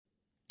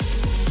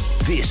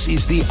This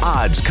is The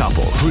Odds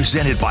Couple,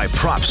 presented by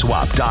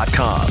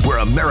PropSwap.com, where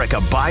America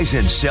buys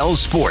and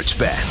sells sports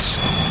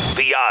bets.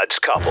 The Odds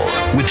Couple,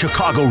 with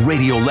Chicago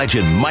radio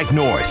legend Mike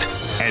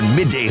North and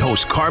midday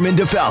host Carmen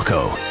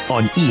DeFalco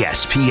on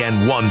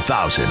ESPN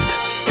 1000.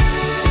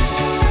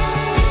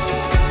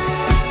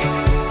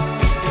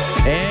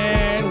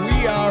 And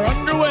we are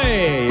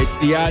underway. It's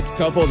The Odds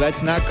Couple.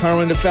 That's not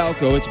Carmen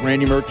DeFalco. It's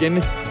Randy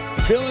Merkin.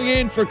 Filling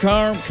in for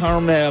Carm.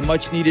 Carm had a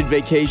much-needed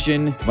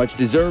vacation,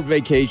 much-deserved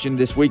vacation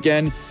this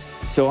weekend.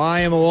 So I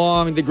am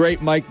along the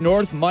great Mike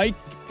North. Mike,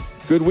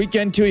 good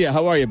weekend to you.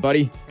 How are you,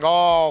 buddy?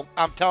 Oh,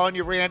 I'm telling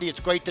you, Randy, it's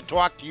great to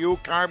talk to you.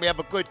 Carm, have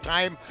a good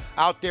time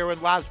out there in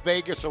Las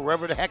Vegas or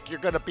wherever the heck you're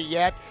going to be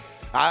at.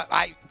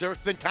 There's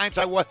been times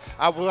I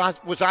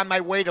was on my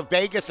way to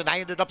Vegas and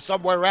I ended up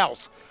somewhere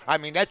else. I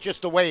mean, that's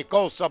just the way it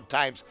goes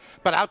sometimes.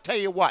 But I'll tell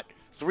you what,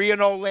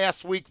 3-0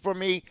 last week for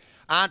me.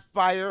 On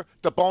fire.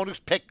 The bonus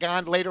pick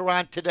on later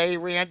on today,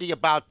 Randy,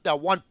 about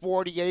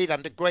 148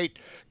 on the great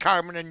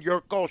Carmen and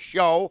Yurko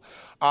show.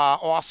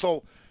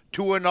 Also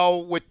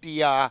 2-0 with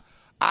the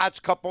odds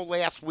couple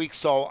last week.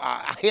 So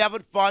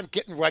having fun,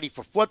 getting ready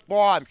for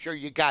football. I'm sure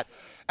you got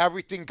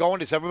everything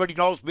going. As everybody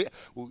knows,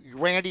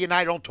 Randy and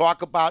I don't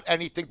talk about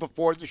anything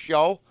before the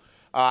show.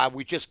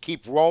 We just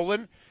keep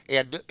rolling.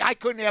 And I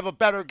couldn't have a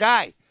better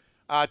guy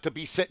to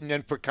be sitting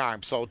in for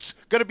Carm. So it's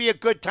going to be a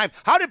good time.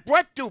 How did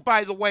Brett do,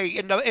 by the way,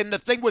 in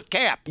the thing with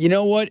Cap? You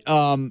know what?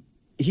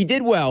 He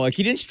did well. Like,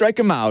 he didn't strike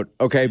him out,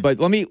 okay? But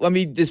let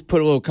me just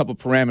put a little couple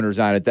parameters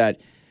on it.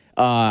 That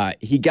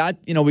we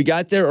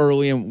got there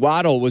early and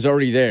Waddle was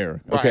already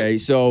there, okay? Right.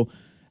 So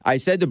I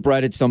said to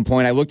Brett at some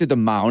point, I looked at the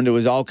mound. It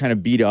was all kind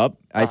of beat up.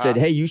 I said,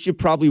 hey, you should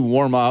probably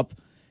warm up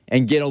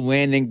and get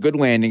a good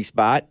landing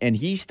spot. And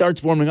he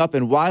starts warming up,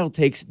 and Waddle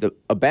takes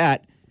a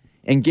bat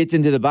and gets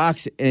into the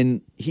box,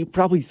 and he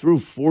probably threw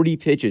 40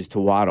 pitches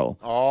to Waddle.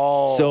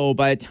 Oh. So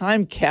by the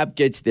time Cap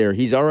gets there,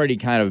 he's already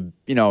kind of,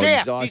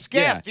 exhausted. He's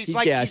gassed. Yeah,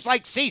 He's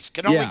like Cease,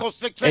 can only go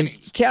 6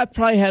 innings. And Cap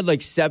probably had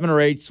like 7 or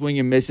 8 swing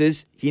and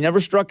misses. He never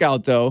struck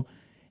out, though.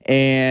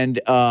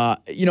 And,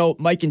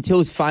 Mike, until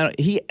his final,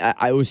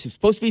 I was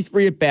supposed to be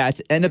 3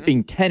 at-bats, ended up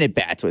being 10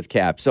 at-bats with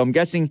Cap. So I'm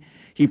guessing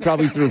he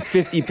probably threw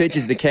 50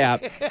 pitches to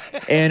Cap,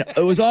 and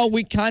it was all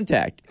weak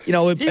contact. He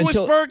was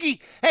Fergie.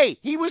 Hey,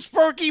 he was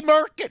Fergie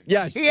Merkin.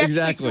 Yes, he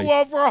exactly. threw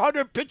over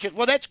 100 pitches.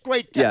 Well, that's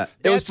great. Yeah,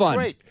 it was fun.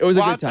 Great. It was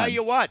a good time. I'll tell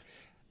you what.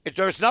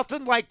 There's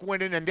nothing like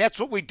winning, and that's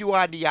what we do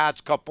on the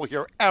Odds Couple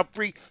here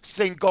every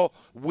single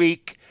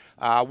week.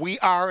 We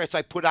are, as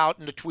I put out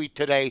in the tweet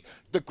today,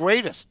 the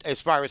greatest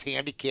as far as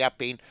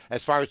handicapping,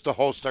 as far as the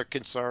hosts are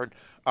concerned,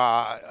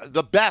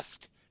 the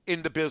best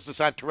in the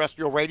business on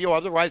terrestrial radio.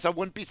 Otherwise, I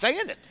wouldn't be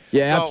saying it.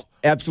 Yeah,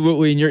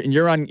 absolutely. And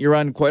you're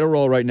on quite a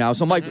roll right now.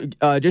 So, Mike,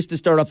 just to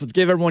start off with,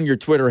 give everyone your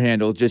Twitter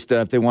handle, just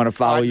if they want to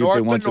follow you, if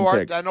they want some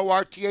picks.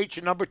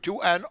 North, number 2,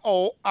 North,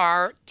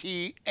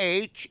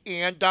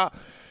 and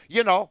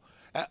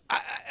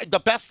the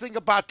best thing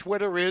about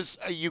Twitter is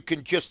you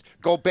can just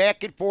go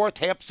back and forth,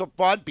 have some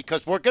fun,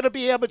 because we're going to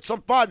be having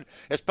some fun,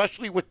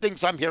 especially with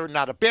things I'm hearing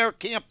out of Bear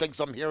camp, things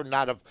I'm hearing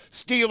out of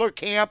Steeler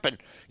camp, and,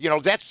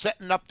 that's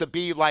setting up to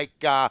be like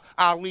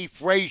Ali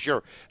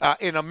Frazier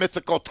in a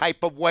mythical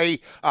type of way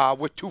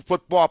with 2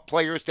 football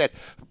players that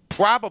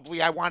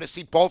probably I want to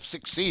see both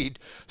succeed.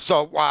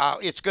 So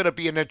it's going to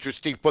be an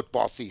interesting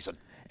football season.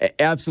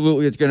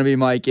 Absolutely, it's going to be,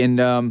 Mike,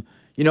 and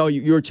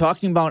you were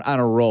talking about on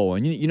a roll,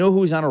 and you know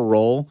who's on a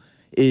roll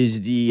is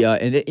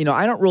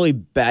I don't really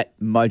bet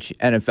much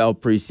NFL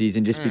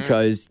preseason just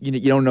because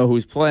you don't know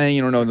who's playing,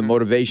 you don't know the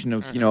motivation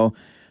of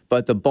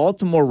but the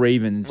Baltimore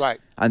Ravens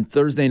on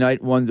Thursday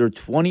night won their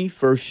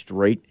 21st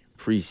straight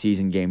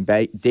preseason game,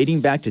 dating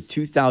back to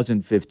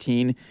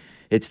 2015.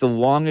 It's the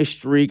longest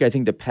streak. I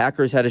think the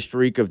Packers had a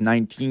streak of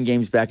 19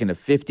 games back in the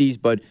 50s.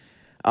 But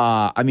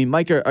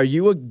Mike, are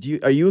you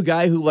a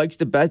guy who likes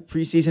to bet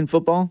preseason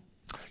football?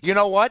 You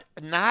know what?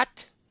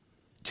 Not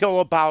till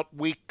about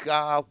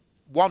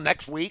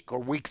next week or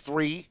week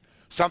 3,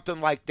 something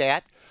like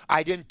that.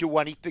 I didn't do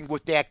anything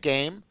with that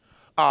game.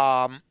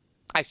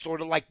 I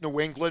sort of liked New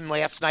England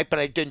last night, but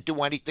I didn't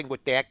do anything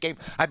with that game.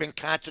 I've been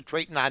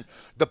concentrating on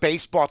the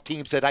baseball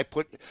teams that I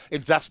put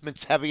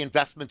heavy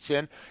investments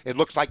in. It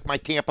looks like my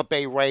Tampa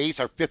Bay Rays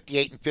are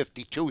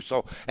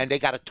 58-52, and they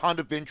got a ton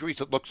of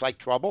injuries. It looks like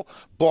trouble.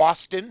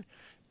 Boston.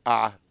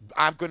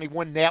 I'm going to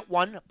win that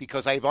one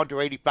because I have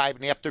under 85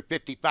 and after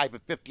 55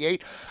 and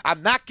 58.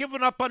 I'm not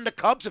giving up on the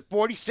Cubs at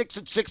 46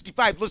 and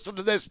 65. Listen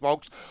to this,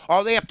 folks.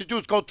 All they have to do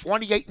is go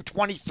 28 and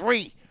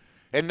 23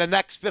 in the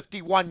next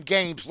 51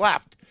 games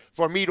left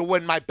for me to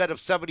win my bet of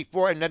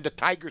 74, and then the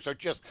Tigers are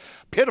just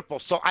pitiful.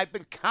 So I've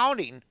been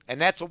counting,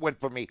 and that's a win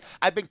for me.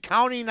 I've been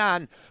counting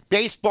on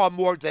baseball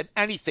more than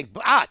anything,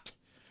 but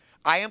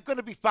I am going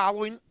to be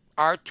following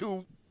our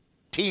 2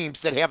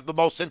 teams that have the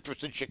most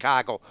interest in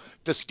Chicago: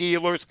 the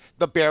Steelers,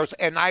 the Bears,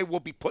 and I will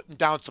be putting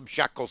down some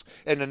shekels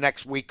in the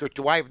next week or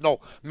two. I have no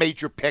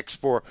major picks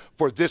for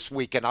this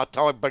weekend. I'll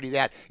tell everybody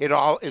that it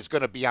all is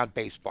going to be on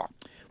baseball.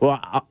 Well,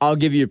 I'll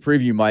give you a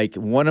preview, Mike.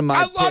 One of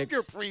my love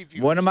your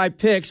preview. One of my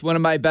picks, one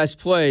of my best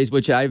plays,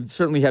 which I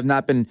certainly have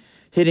not been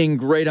hitting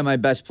great on my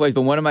best plays,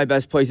 but one of my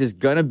best plays is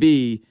going to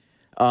be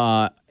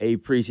a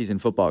preseason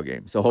football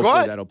game. So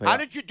hopefully that'll pay off. How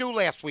did you do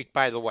last week,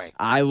 by the way?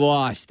 I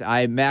lost.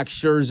 Max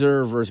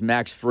Scherzer versus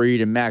Max Fried,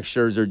 and Max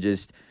Scherzer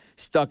just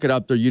stuck it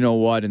up there. You know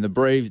what? And the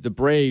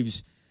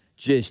Braves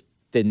just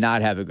did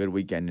not have a good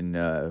weekend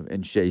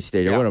in Shea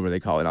Stadium, or whatever they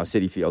call it now,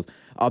 Citi Field.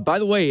 By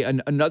the way,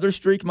 another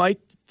streak,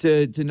 Mike,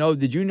 to know.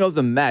 Did you know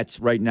the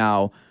Mets right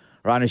now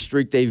are on a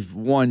streak? They've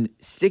won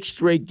 6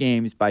 straight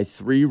games by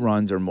 3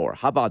 runs or more.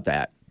 How about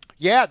that?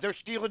 Yeah, they're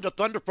stealing the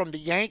thunder from the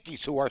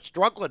Yankees, who are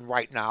struggling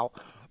right now,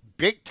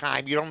 big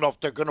time. You don't know if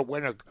they're going to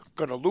win or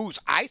going to lose.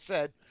 I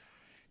said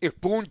if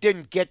Boone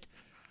didn't get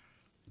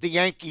the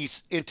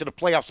Yankees into the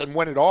playoffs and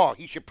win it all,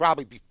 he should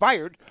probably be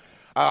fired.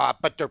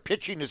 But their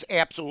pitching is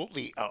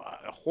absolutely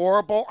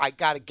horrible. I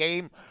got a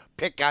game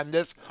pick on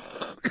this,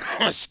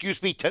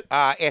 excuse me,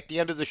 at the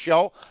end of the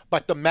show.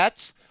 But the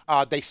Mets,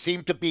 they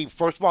seem to be,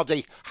 first of all,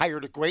 they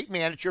hired a great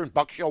manager in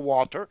Buck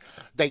Showalter.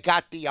 They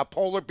got the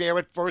polar bear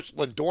at first.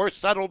 Lindor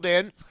settled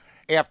in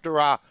after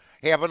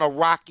having a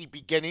rocky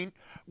beginning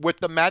with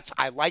the Mets.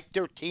 I like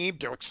their team.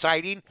 They're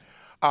exciting.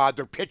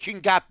 Their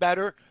pitching got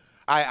better.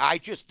 I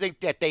just think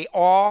that they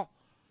all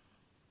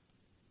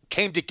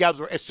came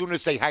together as soon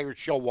as they hired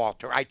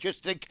Showalter. I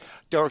just think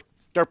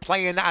they're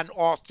playing on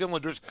all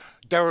cylinders.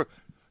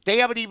 They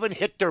haven't even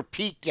hit their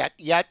peak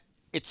yet.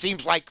 It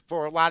seems like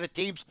for a lot of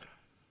teams,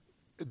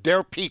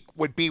 their peak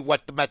would be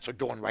what the Mets are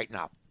doing right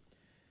now.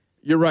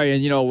 You're right,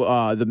 and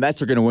the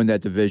Mets are going to win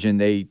that division.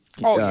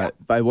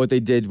 By what they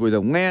did with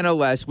Atlanta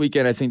last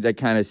weekend, I think that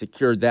kind of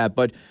secured that.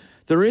 But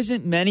there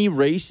isn't many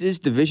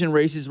division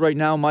races right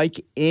now,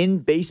 Mike, in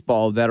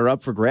baseball that are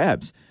up for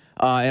grabs.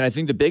 And I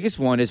think the biggest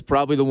one is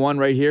probably the one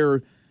right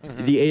here,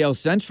 the AL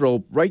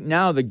Central. Right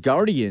now, the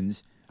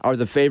Guardians are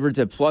the favorites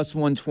at plus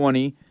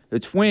 120. The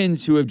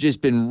Twins, who have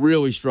just been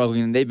really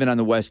struggling, and they've been on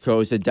the West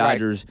Coast. The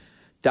Dodgers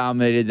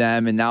dominated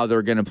them, and now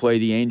they're going to play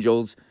the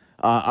Angels,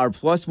 are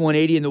plus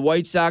 180. And the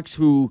White Sox,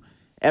 who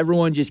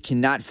everyone just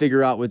cannot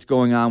figure out what's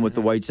going on with the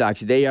White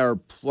Sox, they are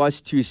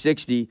plus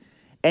 260.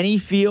 Any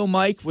feel,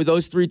 Mike, with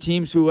those 3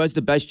 teams, who has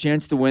the best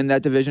chance to win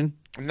that division?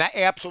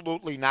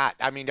 Absolutely not.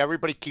 I mean,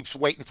 everybody keeps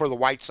waiting for the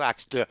White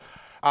Sox to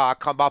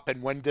come up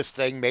and win this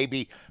thing,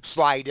 maybe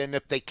slide in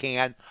if they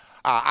can.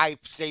 I've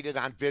stated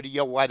on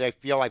video what I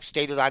feel. I've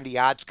stated on the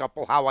Odds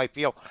Couple how I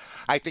feel.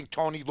 I think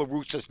Tony La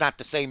Russa is not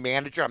the same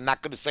manager. I'm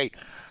not going to say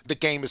the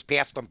game has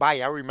passed him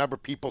by. I remember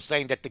people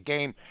saying that the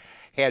game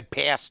had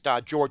passed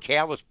George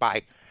Halas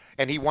by,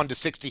 and he won the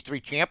 63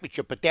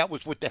 championship, but that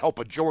was with the help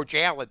of George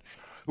Allen,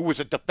 who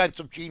was a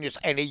defensive genius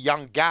and a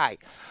young guy.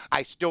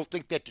 I still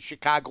think that the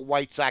Chicago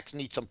White Sox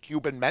need some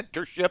Cuban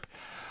mentorship.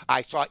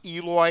 I saw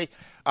Eloy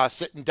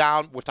sitting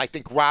down with, I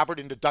think, Robert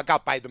in the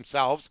dugout by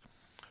themselves,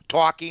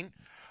 talking.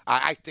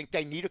 I think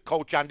they need a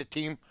coach on the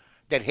team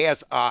that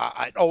has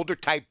an older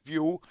type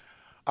view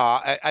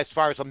as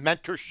far as a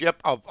mentorship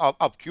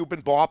of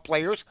Cuban ball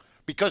players,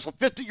 because the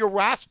fifth of your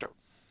roster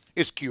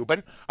is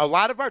Cuban. A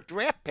lot of our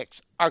draft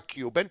picks are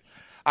Cuban.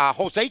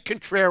 Jose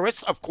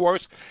Contreras, of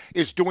course,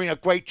 is doing a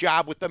great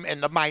job with them in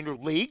the minor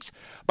leagues,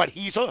 but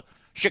he's a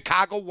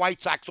Chicago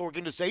White Sox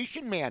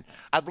organization man.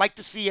 I'd like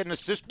to see an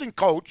assistant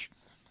coach,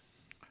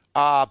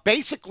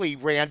 basically,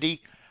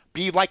 Randy,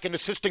 be like an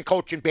assistant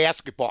coach in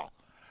basketball.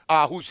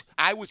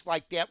 I was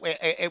like that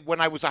when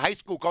I was a high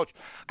school coach.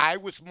 I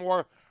was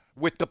more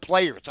with the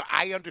players.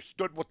 I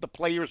understood what the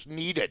players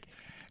needed,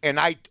 and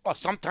I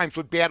sometimes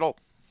would battle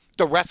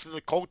the rest of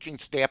the coaching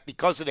staff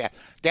because of that.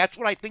 That's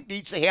what I think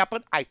needs to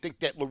happen. I think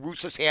that La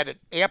Russa's had an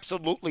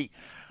absolutely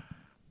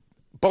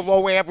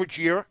below average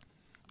year.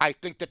 I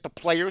think that the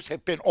players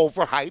have been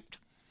overhyped,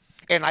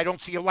 and I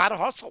don't see a lot of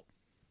hustle.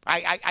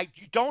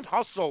 You don't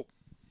hustle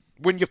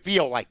when you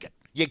feel like it.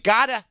 You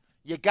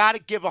gotta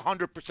give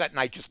 100%, and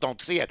I just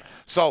don't see it.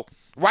 So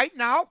right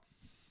now,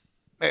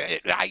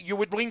 you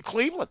would lean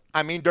Cleveland.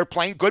 I mean, they're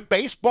playing good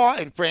baseball,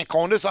 and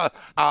Francona's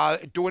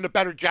doing a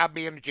better job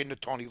managing than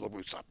Tony La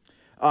Russa.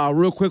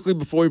 Real quickly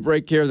before we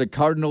break here, the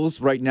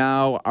Cardinals right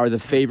now are the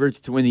favorites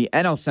to win the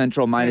NL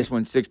Central, minus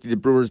 160. The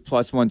Brewers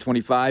plus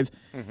 125.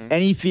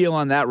 Any feel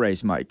on that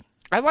race, Mike?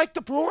 I like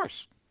the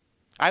Brewers.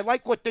 I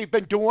like what they've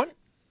been doing.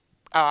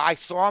 I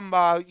saw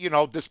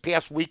them, this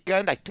past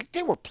weekend. I think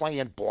they were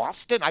playing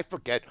Boston. I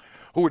forget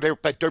who they were,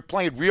 but they're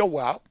playing real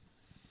well.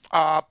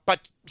 But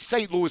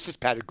St. Louis's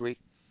pedigree.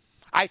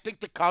 I think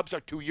the Cubs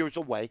are 2 years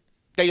away.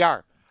 They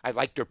are. I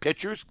like their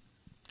pitchers.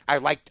 I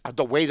like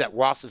the way that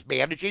Ross is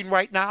managing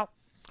right now.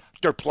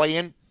 They're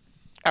playing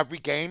every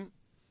game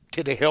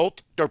to the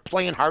hilt. They're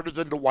playing harder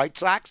than the White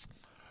Sox.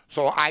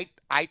 So I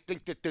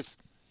think that this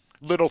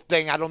little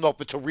thing, I don't know if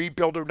it's a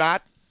rebuild or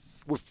not,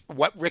 with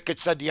what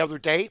Ricketts said the other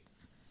day,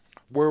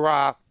 we're,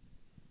 I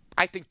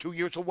think, 2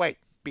 years away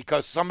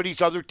because some of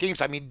these other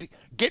teams, I mean,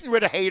 getting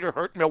rid of Hader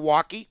hurt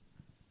Milwaukee,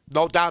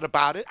 no doubt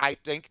about it, I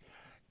think,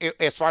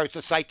 as far as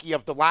the psyche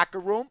of the locker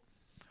room.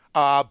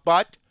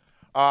 But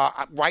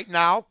right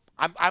now,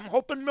 I'm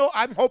hoping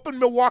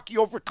Milwaukee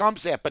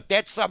overcomes that. But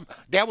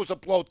that was a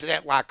blow to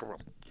that locker room.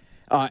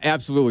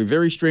 Absolutely.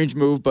 Very strange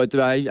move, but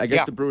I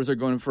guess the Brewers are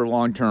going for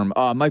long term.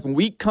 Mike, when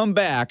we come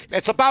back.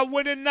 It's about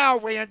winning now,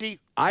 Randy.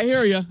 I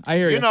hear you.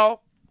 You know.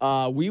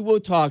 We will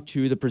talk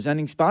to the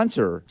presenting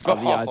sponsor of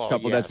The Odds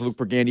Couple. Yes. That's Luke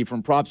Burgandy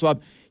from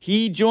PropSwap.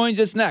 He joins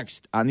us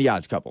next on The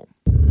Odds Couple.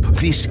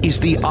 This is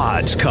The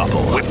Odds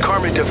Couple with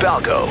Carmen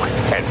DeFalco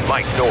and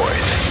Mike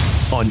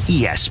North on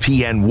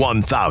ESPN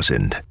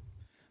 1000.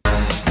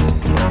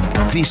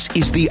 This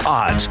is The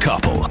Odds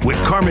Couple with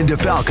Carmen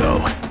DeFalco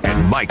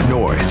and Mike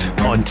North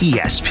on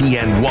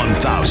ESPN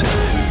 1000.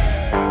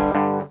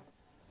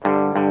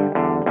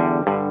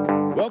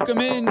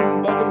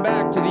 Welcome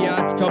back to The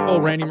Odds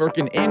Couple. Randy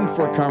Merkin in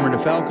for Carmen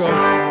DeFalco.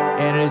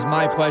 And it is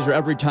my pleasure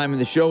every time in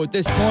the show at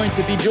this point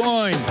to be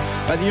joined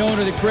by the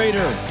owner, the creator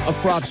of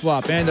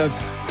PropSwap, and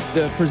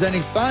the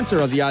presenting sponsor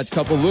of The Odds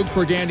Couple, Luke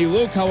Burgandy.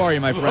 Luke, how are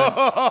you, my friend?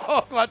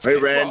 Hey,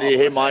 Randy.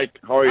 Hey, Mike.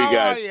 How are you guys?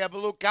 How are you,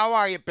 Luke? How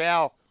are you,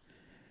 pal?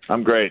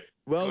 I'm great.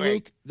 Well,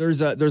 Luke,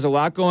 there's a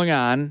lot going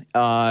on.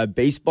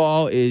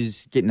 Baseball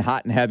is getting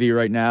hot and heavy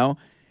right now.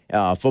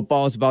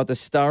 Football is about to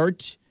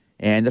start,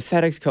 and the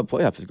FedEx Cup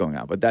playoff is going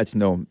on. But that's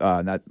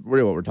not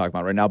really what we're talking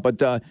about right now.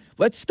 But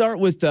let's start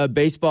with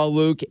baseball,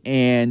 Luke,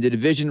 and the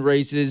division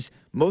races.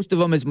 Most of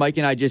them, as Mike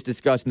and I just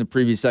discussed in the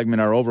previous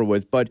segment, are over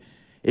with. But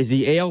is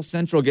the AL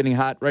Central getting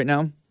hot right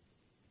now?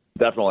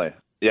 Definitely.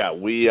 Yeah,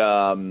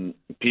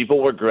 people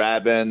were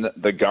grabbing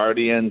the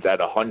Guardians at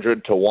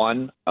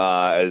 100-1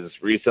 as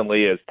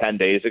recently as 10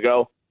 days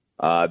ago.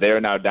 They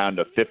are now down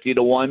to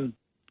 50-1.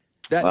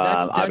 That's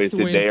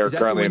obviously, they are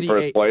currently in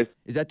first place.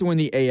 Is that to win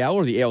the AL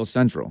or the AL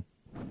Central?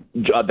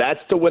 That's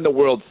to win the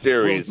World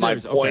Series. My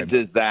point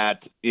is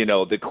that,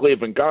 the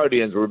Cleveland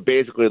Guardians were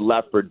basically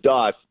left for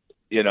dust,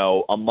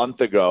 a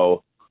month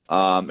ago,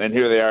 and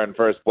here they are in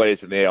first place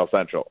in the AL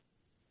Central.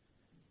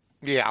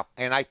 Yeah,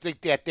 and I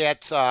think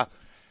that's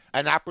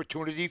an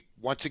opportunity,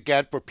 once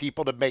again, for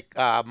people to make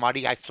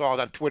money. I saw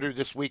on Twitter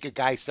this week a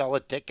guy sell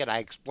a ticket. I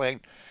explained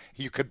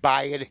you could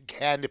buy it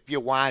again if you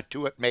want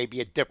to. It may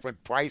be a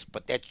different price,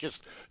 but that's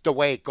just the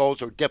way it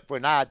goes, or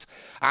different odds.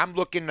 I'm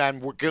looking,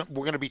 and we're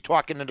going to be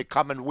talking in the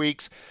coming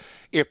weeks.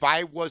 If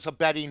I was a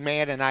betting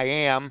man, and I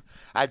am,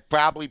 I'd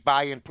probably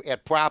buy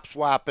at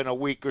PropSwap in a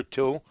week or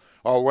two,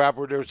 or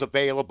wherever there's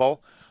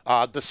available.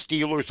 The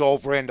Steelers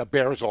over and the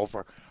Bears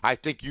over. I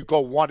think you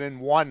go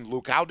 1-1,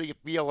 Luke. How do you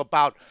feel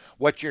about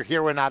what you're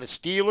hearing out of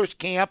Steelers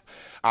camp?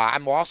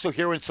 I'm also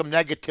hearing some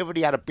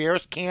negativity out of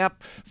Bears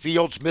camp.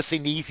 Fields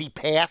missing easy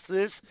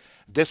passes.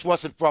 This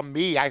wasn't from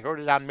me. I heard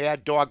it on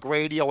Mad Dog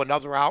Radio and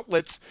other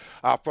outlets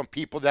from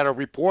people that are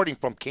reporting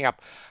from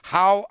camp.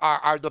 How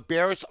are the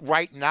Bears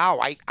right now?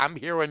 I'm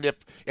hearing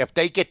if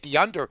they get the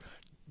under,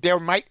 there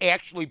might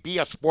actually be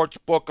a sports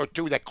book or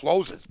two that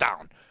closes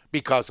down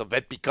because of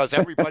it, because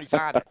everybody's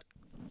on it.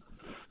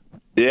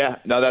 Yeah,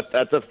 no,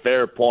 that's a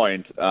fair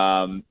point.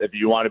 If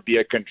you want to be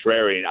a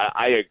contrarian,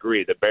 I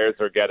agree. The Bears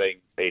are getting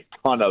a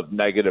ton of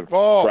negative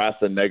press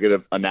and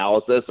negative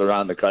analysis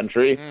around the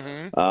country.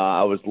 Mm-hmm.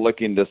 I was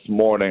looking this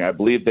morning. I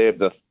believe they have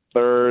the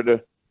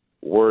third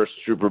worst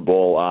Super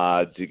Bowl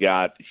odds. You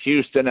got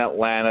Houston,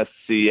 Atlanta,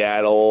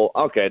 Seattle.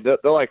 Okay, they're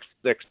like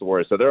sixth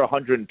worst. So they're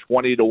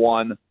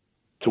 120-1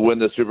 to win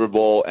the Super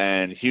Bowl,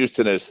 and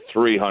Houston is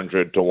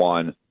 300-1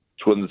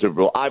 to win the Super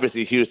Bowl.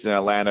 Obviously, Houston and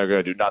Atlanta are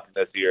going to do nothing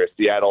this year.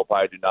 Seattle will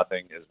probably do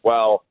nothing as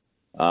well.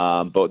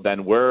 But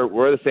then we're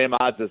the same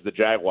odds as the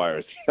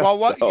Jaguars.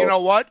 Well, you know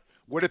what?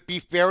 Would it be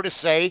fair to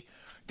say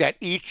that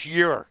each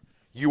year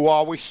you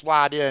always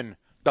slot in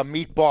the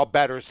meatball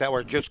bettors that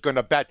were just going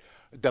to bet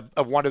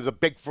one of the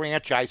big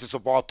franchises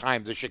of all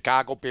time, the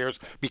Chicago Bears,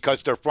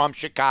 because they're from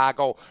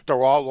Chicago,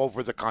 they're all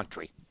over the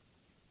country?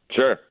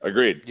 Sure,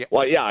 agreed. Yeah.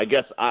 Well, yeah, I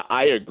guess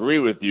I agree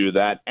with you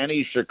that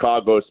any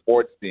Chicago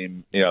sports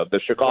team, the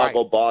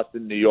Chicago, right,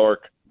 Boston, New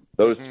York,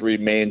 those three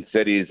main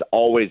cities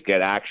always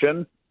get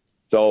action.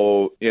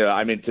 So,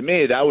 to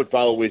me, that would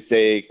probably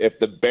say if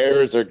the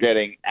Bears are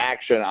getting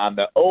action on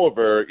the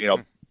over,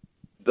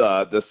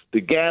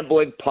 the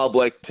gambling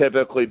public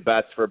typically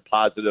bets for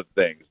positive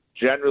things.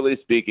 Generally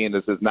speaking,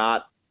 this is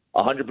not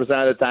 100% of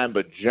the time,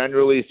 but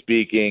generally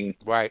speaking,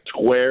 right,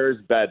 squares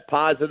bet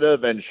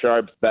positive and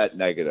sharps bet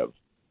negative.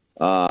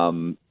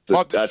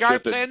 The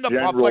sharps and the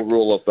public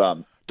rule of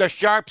thumb. The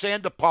sharps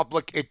and the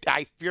public,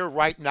 I fear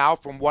right now,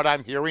 from what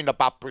I'm hearing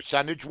about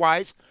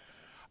percentage-wise,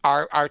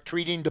 are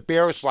treating the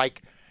Bears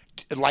like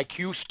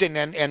Houston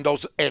and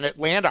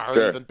Atlanta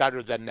are even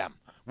better than them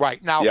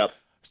right now. Yep.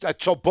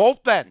 So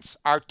both ends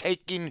are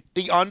taking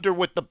the under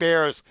with the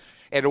Bears,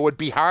 and it would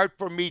be hard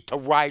for me to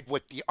ride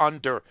with the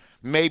under.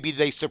 Maybe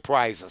they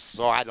surprise us,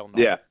 so I don't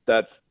know. Yeah,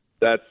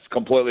 that's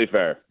completely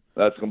fair.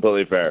 That's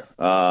completely fair.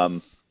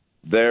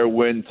 Their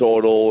win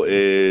total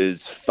is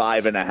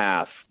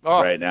 5.5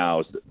 right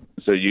now.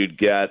 So you'd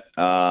get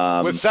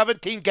with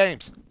 17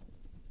 games.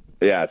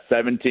 Yeah,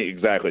 17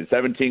 exactly.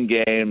 17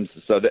 games.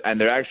 So and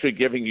they're actually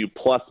giving you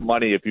plus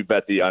money if you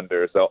bet the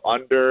under. So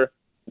under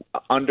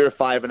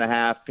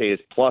 5.5 pays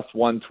plus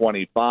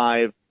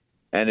 125,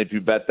 and if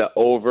you bet the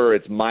over,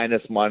 it's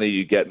minus money.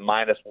 You get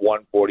minus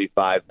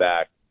 145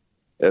 back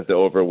if the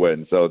over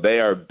wins. So they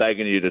are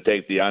begging you to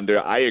take the under.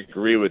 I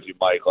agree with you,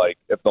 Mike. Like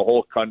if the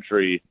whole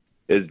country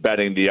is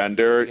betting the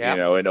under,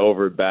 an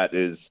over bet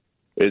is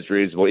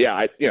reasonable.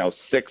 Yeah,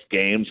 6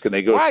 games. Can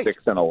they go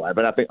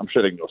 6-11? I'm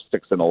sure they can go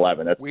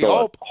 6-11. That's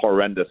still a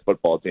horrendous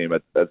football team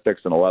at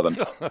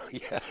 6-11.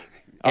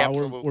 Yeah.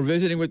 We're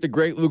visiting with the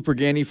great Luke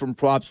Pergani from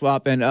Prop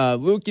Swap. And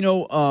Luke, the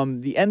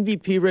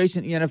MVP race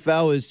in the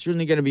NFL is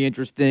certainly going to be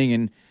interesting.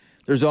 And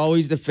there's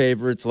always the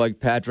favorites like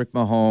Patrick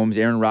Mahomes.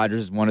 Aaron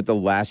Rodgers has won it the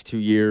last 2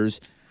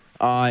 years.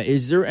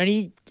 Is there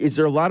a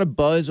lot of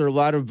buzz or a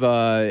lot of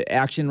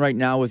action right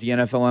now with the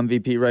NFL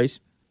MVP race?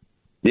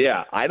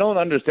 Yeah, I don't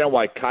understand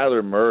why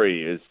Kyler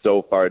Murray is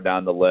so far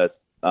down the list.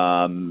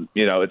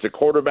 It's a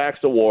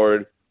quarterback's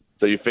award.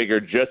 So you figure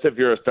just if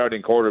you're a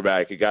starting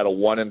quarterback, you got a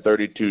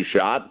 1-in-32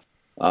 shot.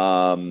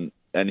 And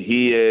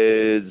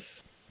he's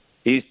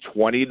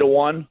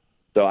 20-1.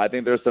 So I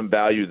think there's some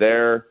value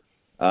there.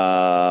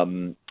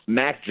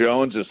 Mac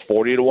Jones is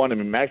 40-1. I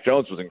mean, Mac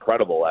Jones was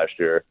incredible last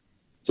year.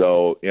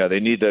 So, they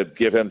need to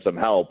give him some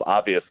help,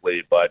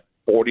 obviously, but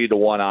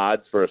 40-1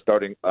 odds for a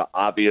starting,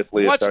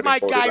 obviously. What's my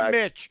guy,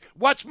 Mitch?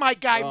 What's my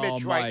guy,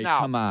 Mitch, right Mike, now?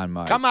 Come on,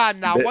 Mike. Come on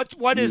now.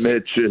 What is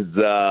Mitch is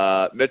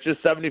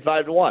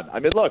 75-1. I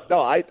mean, look, no,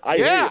 I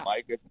hear you,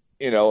 Mike.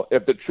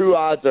 If the true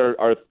odds are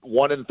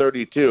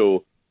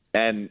 1-in-32,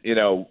 and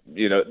a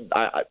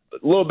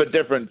little bit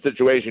different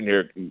situation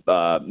here.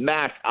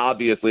 Mac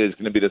obviously is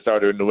going to be the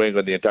starter in New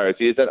England the entire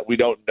season. We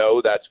don't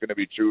know that's going to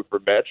be true for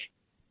Mitch,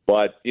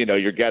 but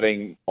you're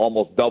getting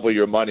almost double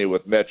your money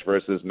with Mitch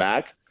versus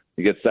Mac.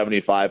 You get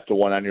 75-1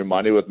 on your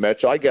money with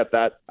Mitch. I get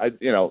that.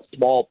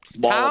 Small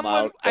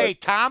amount. Hey,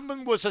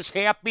 Tomlin was as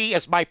happy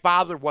as my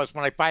father was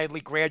when I finally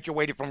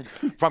graduated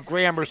from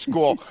grammar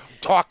school.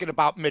 Talking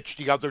about Mitch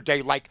the other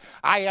day, like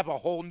I have a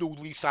whole new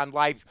lease on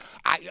life.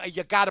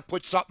 You got to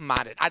put something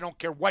on it. I don't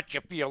care what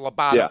you feel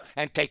about him,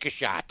 and take a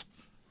shot.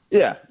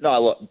 Yeah,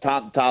 no. Look,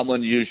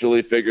 Tomlin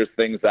usually figures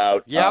things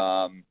out. Yep.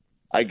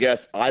 I guess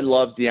I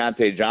love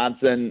Deontay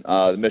Johnson,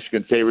 the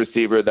Michigan State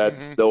receiver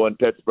that's still in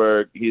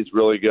Pittsburgh. He's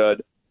really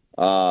good.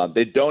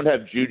 They don't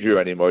have Juju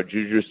anymore.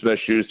 Juju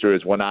Smith-Schuster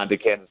has went on to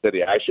Kansas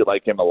City. I actually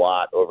like him a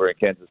lot over in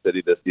Kansas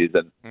City this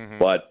season.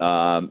 But,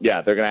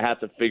 they're going to have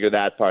to figure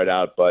that part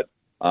out. But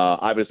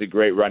obviously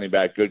great running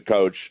back, good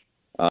coach.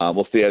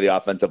 We'll see how the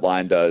offensive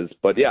line does.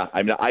 But,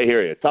 I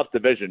hear you. Tough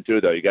division, too,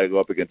 though. You got to go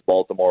up against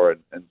Baltimore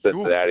and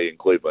Cincinnati and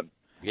Cleveland.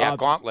 Yeah,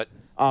 gauntlet.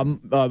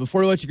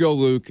 Before we let you go,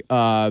 Luke,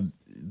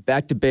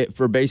 back to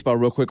for baseball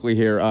real quickly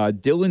here.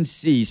 Dylan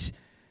Cease,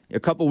 a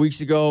couple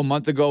weeks ago, a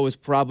month ago, was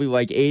probably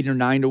like 8 or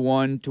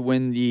 9-1 to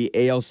win the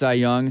AL Cy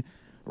Young.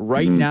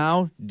 Right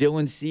now,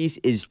 Dylan Cease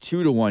is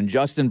 2-1.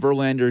 Justin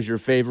Verlander is your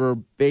favor,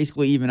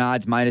 basically even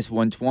odds, minus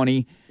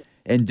 120.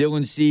 And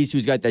Dylan Cease,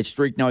 who's got that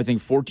streak now, I think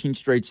 14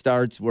 straight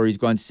starts where he's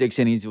gone 6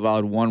 innings,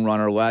 allowed 1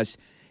 run or less,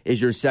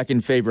 is your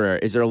second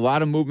favorite. Is there a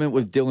lot of movement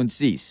with Dylan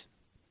Cease?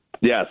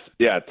 Yes.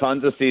 Yeah,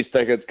 tons of Cease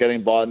tickets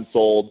getting bought and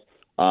sold.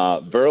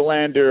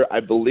 Verlander, I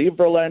believe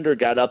Verlander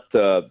got up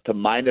to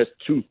minus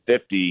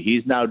 250.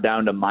 He's now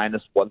down to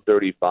minus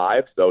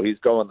 135, so he's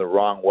going the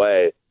wrong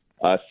way.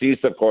 Cease,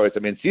 of course,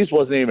 Cease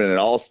wasn't even an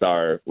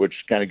all-star, which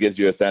kind of gives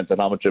you a sense of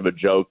how much of a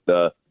joke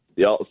the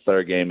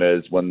all-star game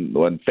is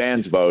when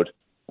fans vote.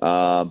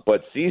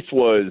 But Cease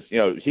was,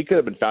 he could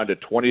have been found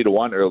at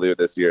 20-1 earlier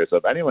this year. So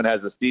if anyone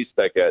has a Cease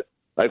ticket,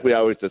 like we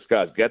always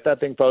discuss, get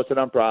that thing posted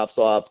on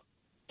PropSwap.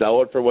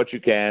 Sell it for what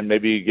you can.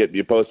 Maybe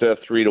you post it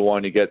at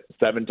 3-1, you get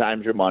 7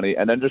 times your money,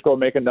 and then just go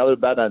make another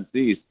bet on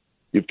Cease.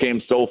 You've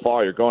came so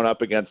far. You're going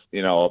up against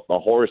a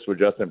horse with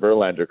Justin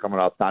Verlander coming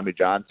off Tommy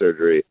John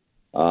surgery.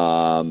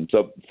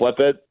 So flip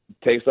it,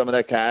 take some of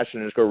that cash,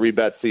 and just go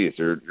rebet Cease.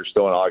 You're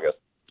still in August.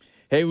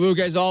 Hey, Luke,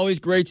 as always,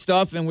 great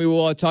stuff, and we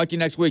will talk to you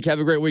next week. Have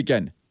a great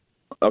weekend.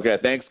 Okay,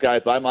 thanks,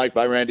 guys. Bye, Mike.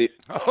 Bye, Randy.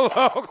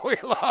 Oh, we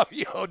love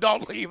you.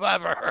 Don't leave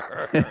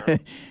ever.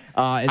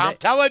 I'm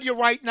telling you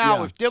right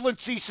now, if Dylan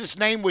Cease's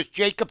name was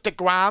Jacob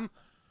deGrom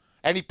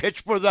and he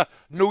pitched for the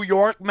New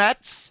York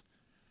Mets,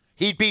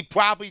 he'd be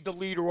probably the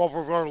leader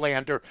over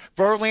Verlander.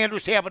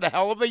 Verlander's having a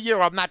hell of a year.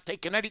 I'm not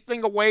taking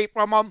anything away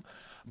from him,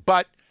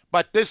 but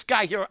this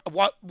guy here,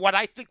 what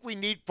I think we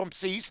need from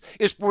Cease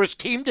is for his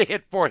team to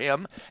hit for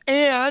him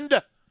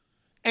and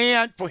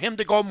for him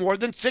to go more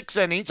than 6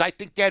 innings. I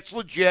think that's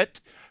legit,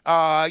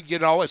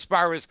 as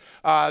far as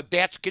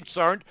that's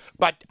concerned.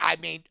 But,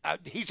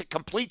 he's a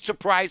complete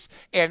surprise,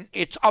 and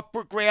it's up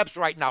for grabs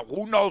right now.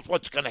 Who knows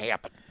what's going to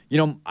happen?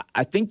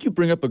 I think you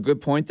bring up a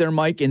good point there,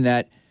 Mike, in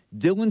that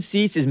Dylan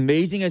Cease, as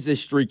amazing as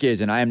this streak is,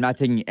 and I am not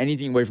taking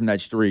anything away from that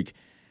streak,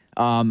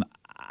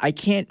 I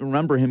can't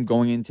remember him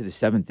going into the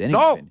 7th inning.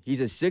 No. Even.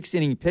 He's a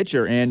 6th-inning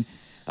pitcher, and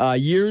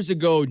years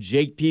ago,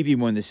 Jake Peavy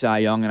won the Cy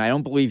Young, and I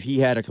don't believe he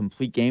had a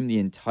complete game the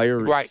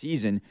entire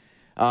season.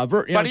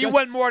 But he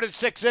went more than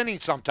 6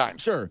 innings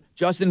sometimes. Sure.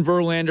 Justin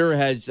Verlander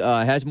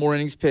has more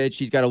innings pitched.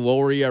 He's got a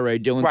lower ERA.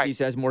 Dylan Cease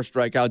has more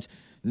strikeouts.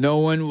 No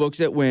one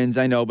looks at wins,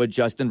 I know, but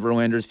Justin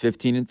Verlander's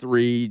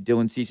 15-3.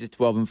 Dylan Cease is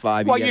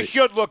 12-5. Well, you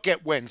should look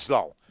at wins,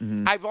 though.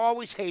 Mm-hmm. I've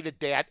always hated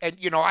that. And,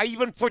 I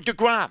even for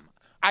DeGrom,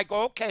 I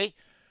go, okay,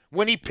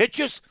 when he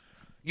pitches,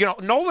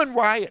 Nolan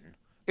Ryan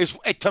is,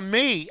 to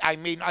me,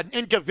 an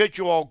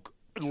individual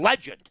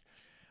legend.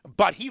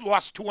 But he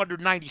lost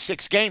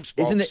 296 games,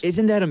 folks.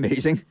 Isn't that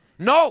amazing?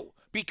 No,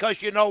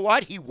 because you know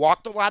what? He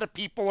walked a lot of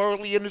people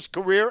early in his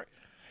career.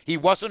 He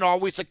wasn't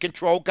always a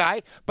control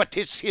guy, but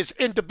his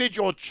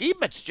individual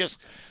achievements just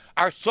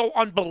are so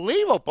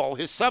unbelievable.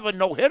 His 7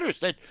 no-hitters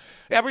that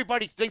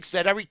everybody thinks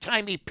that every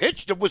time he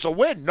pitched it was a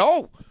win.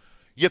 No.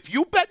 If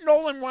you bet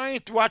Nolan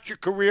Ryan throughout your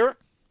career,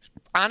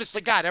 honest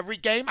to God, every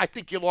game, I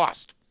think you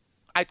lost.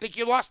 I think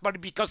you lost money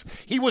because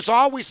he was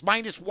always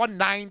minus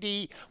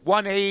 190,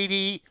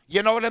 180.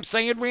 You know what I'm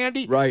saying,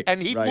 Randy? Right.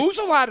 And he'd lose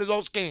a lot of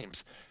those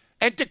games.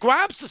 And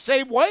DeGrom's the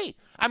same way.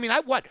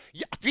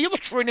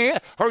 Felix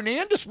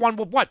Hernandez won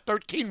with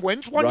 13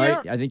 wins one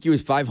year? I think he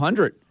was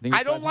 500.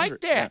 I don't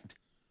like that. Yeah.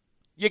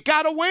 You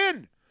got to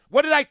win.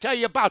 What did I tell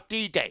you about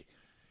D-Day?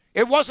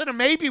 It wasn't a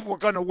maybe we're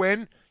going to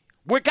win.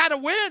 We got to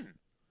win.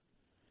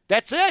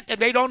 That's it. And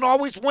they don't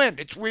always win.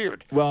 It's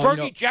weird. Well,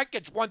 Fergie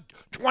Jenkins won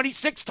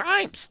 26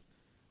 times.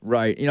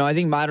 Right. I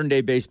think modern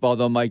day baseball,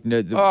 though, Mike,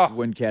 the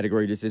win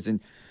category just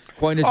isn't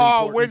quite as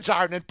important. Wins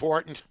aren't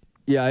important.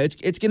 Yeah,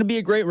 it's going to be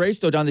a great race,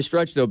 though, down the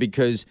stretch, though,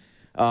 because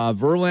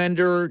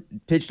Verlander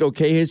pitched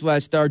okay his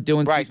last start.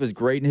 Dylan Cease was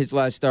great in his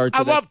last start.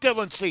 I love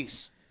Dylan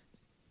Cease.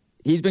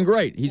 He's been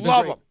great.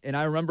 Love him. And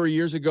I remember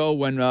years ago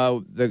when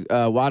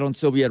Waddle and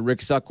Sylvie had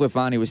Rick Sutcliffe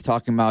on, he was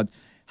talking about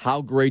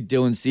how great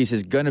Dylan Cease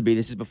is going to be.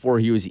 This is before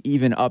he was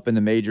even up in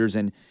the majors,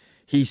 and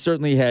he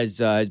certainly has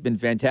been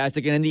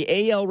fantastic. And in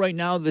the AL right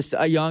now, the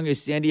Cy Young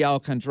is Sandy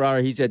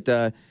Alcantara.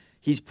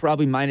 He's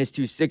probably minus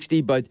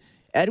 260, but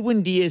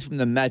Edwin Diaz from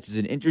the Mets is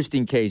an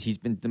interesting case. He's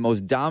been the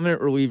most dominant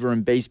reliever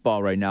in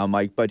baseball right now,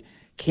 Mike. But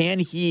can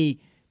he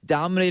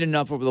dominate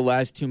enough over the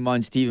last 2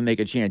 months to even make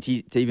a chance?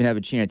 To even have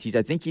a chance?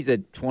 I think he's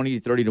at 20 to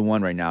 30 to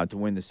 1 right now to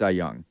win the Cy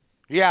Young.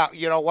 Yeah,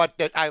 you know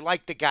what? I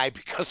like the guy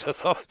because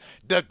of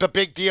the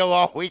big deal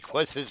all week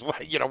was his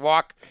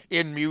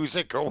walk-in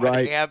music or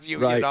what have you.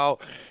 Right.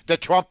 The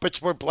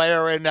trumpets were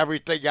blaring and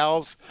everything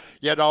else.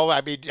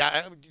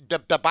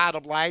 The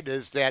bottom line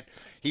is that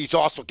he's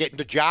also getting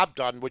the job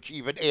done, which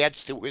even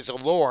adds to his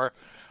allure.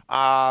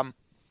 But,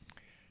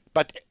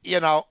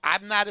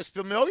 I'm not as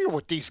familiar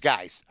with these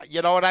guys.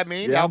 You know what I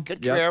mean? Yeah,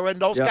 Alcantara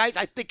and those guys.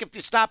 I think if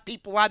you stop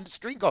people on the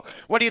street and go,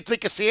 what do you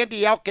think of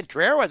Sandy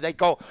Alcantara? They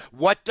go,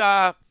 what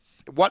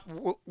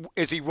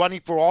is he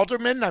running for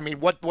alderman?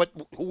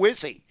 Who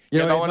is he? You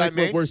know what I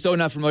mean? We're so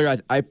not familiar.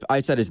 I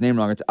said his name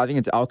wrong. I think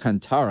it's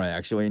Alcantara,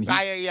 actually. And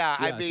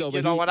I'm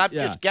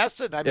just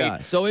guessing.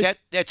 So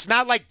it's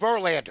not like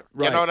Verlander.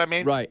 Right, you know what I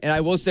mean? Right. And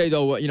I will say,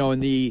 though, in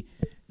the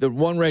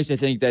one race I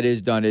think that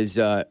is done is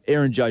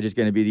Aaron Judge is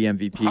going to be the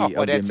MVP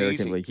of the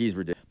American League. He's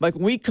ridiculous. Mike,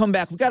 when we come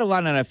back, we've got a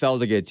lot of NFL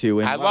to get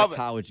to and a lot of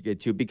college to get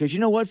to because you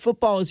know what?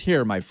 Football is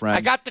here, my friend.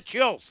 I got the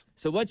chills.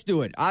 So let's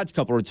do it. Odds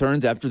Couple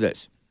returns after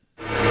this.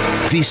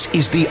 This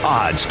is The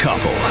Odds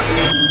Couple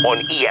on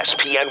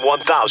ESPN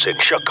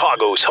 1000,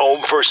 Chicago's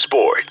home for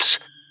sports.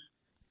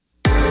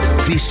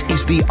 This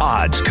is The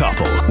Odds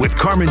Couple with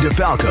Carmen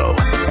DeFalco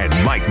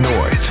and Mike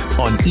North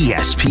on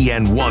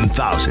ESPN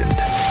 1000.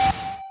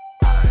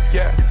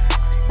 Yeah.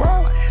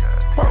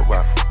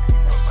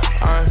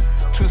 I'm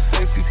too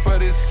sexy for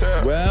this.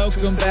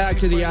 Welcome back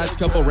to The Odds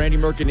Couple. Randy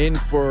Merkin in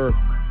for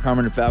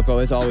Carmen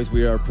DeFalco. As always,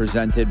 we are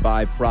presented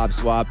by Prop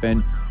Swap.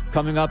 And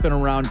coming up in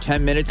around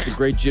 10 minutes, the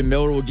great Jim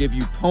Miller will give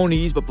you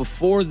ponies. But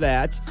before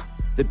that,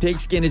 the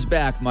pigskin is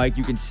back, Mike.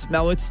 You can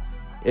smell it.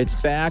 It's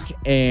back,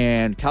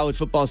 and college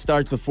football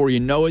starts before you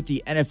know it.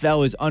 The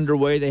NFL is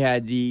underway. They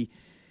had the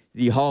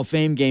Hall of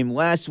Fame game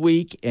last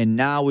week, and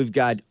now we've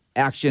got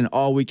action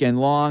all weekend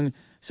long,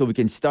 so we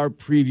can start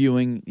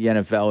previewing the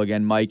NFL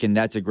again, Mike, and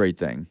that's a great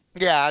thing.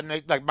 Yeah,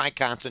 and my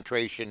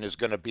concentration is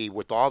going to be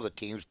with all the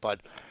teams,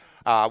 but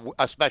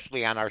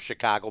especially on our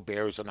Chicago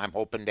Bears, and I'm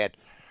hoping that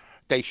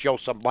they show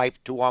some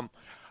life to them.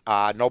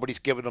 Nobody's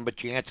giving them a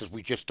chance, as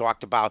we just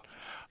talked about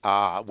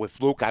with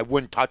Luke. I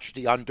wouldn't touch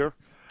the under.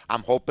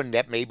 I'm hoping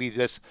that maybe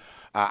this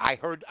I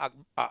heard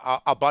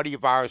a buddy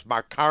of ours,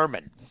 Mark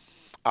Carmen,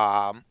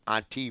 on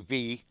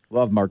TV.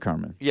 Love Mark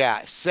Carmen.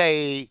 Yeah,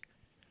 say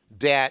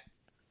that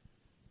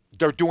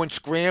they're doing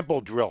scramble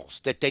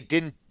drills that they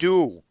didn't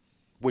do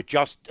with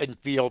Justin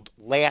Field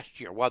last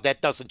year. Well,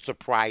 that doesn't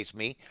surprise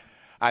me.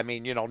 I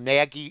mean,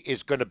 Nagy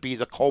is going to be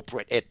the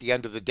culprit at the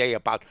end of the day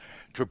about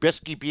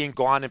Trubisky being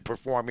gone and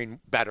performing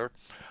better.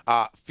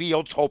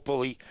 Fields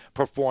hopefully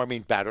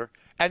performing better.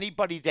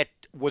 Anybody that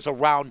was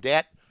around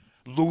that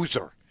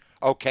loser,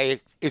 okay,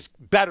 is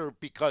better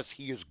because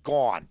he is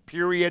gone.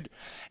 Period.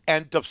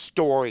 End of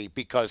story.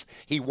 Because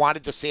he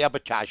wanted to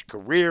sabotage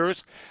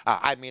careers.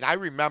 I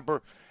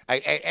remember.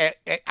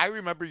 I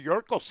remember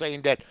Yurko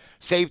saying that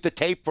save the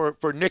tape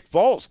for Nick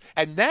Foles,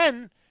 and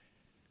then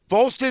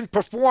Foles didn't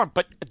perform.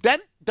 But then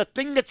the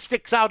thing that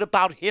sticks out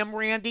about him,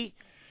 Randy,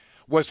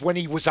 was when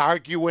he was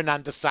arguing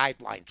on the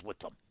sidelines with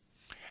them.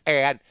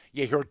 And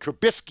you heard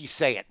Trubisky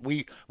say it.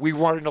 We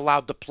weren't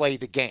allowed to play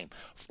the game.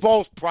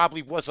 Foles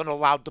probably wasn't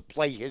allowed to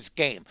play his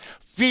game.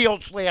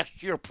 Fields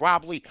last year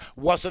probably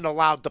wasn't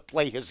allowed to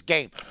play his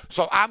game.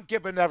 So I'm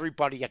giving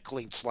everybody a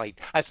clean slate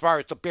as far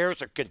as the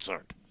Bears are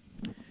concerned.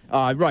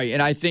 Right,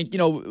 and I think,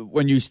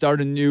 when you start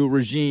a new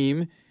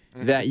regime,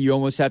 that you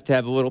almost have to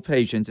have a little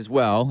patience as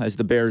well, as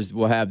the Bears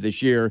will have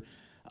this year.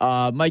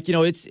 Mike,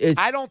 it's.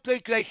 I don't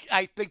think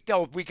I think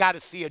we got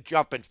to see a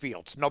jump in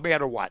Fields, no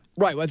matter what.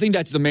 Right. Well, I think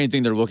that's the main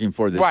thing they're looking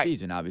for this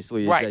season.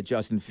 Obviously, is that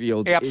Justin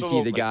Fields. Absolutely.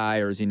 Is he the guy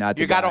or is he not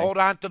the guy? You got to hold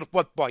on to the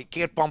football. You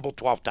can't fumble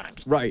 12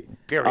 times. Right.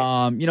 Period.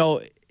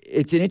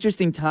 It's an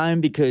interesting time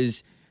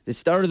because the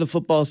start of the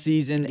football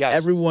season,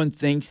 everyone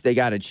thinks they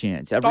got a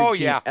chance.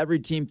 Every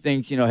team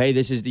thinks, hey,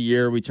 this is the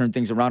year we turn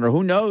things around. Or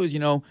who knows,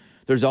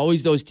 there's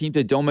always those teams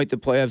that don't make the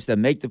playoffs that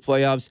make the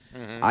playoffs.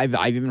 Mm-hmm.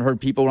 I've even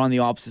heard people around the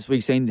office this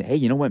week saying, hey,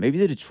 you know what? Maybe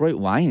the Detroit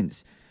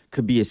Lions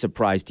could be a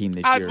surprise team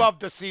this year. I'd love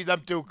to see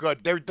them do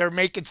good. They're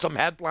making some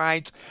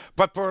headlines,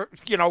 but for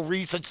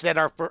reasons that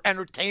are for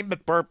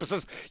entertainment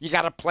purposes, you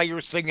got a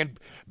player singing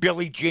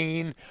Billie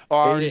Jean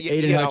or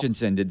Aiden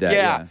Hutchinson did that.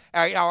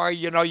 Yeah. Or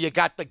you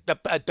got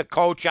the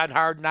coach on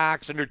Hard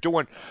Knocks and they're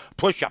doing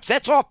push-ups.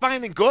 That's all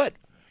fine and good.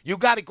 You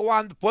got to go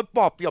on the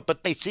football field,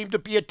 but they seem to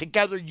be a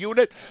together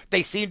unit.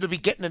 They seem to be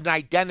getting an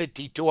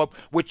identity to them,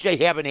 which they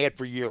haven't had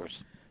for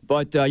years.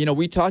 But,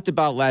 we talked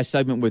about last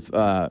segment with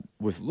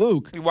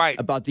Luke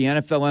about the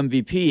NFL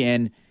MVP.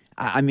 And,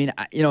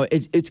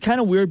 it's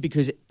kind of weird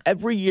because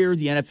every year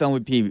the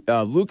NFL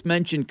MVP, Luke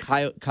mentioned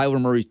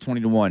Kyler Murray's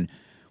 20-1.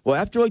 Well,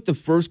 after the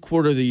first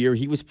quarter of the year,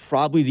 he was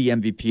probably the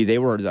MVP. They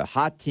were the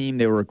hot team.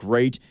 They were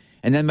great.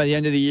 And then by the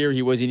end of the year,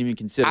 he wasn't even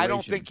considered. I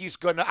don't think he's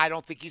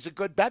a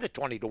good bet at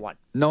 20-1.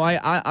 No,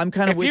 I'm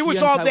kind of with you. If he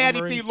was all that,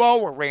 he'd be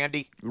lower,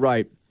 Randy.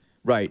 Right.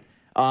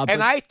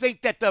 And I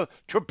think that the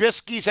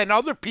Trubiskys and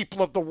other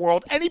people of the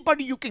world,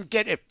 anybody you can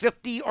get at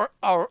 50 or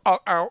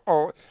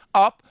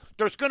up,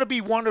 there's going to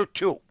be one or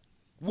two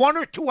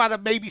out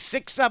of maybe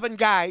 6, 7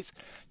 guys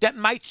that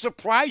might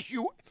surprise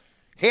you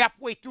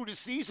halfway through the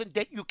season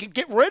that you can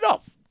get rid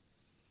of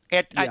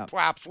at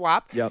prop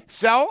swap. Yep.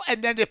 Sell,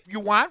 and then if you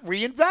want,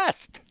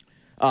 reinvest.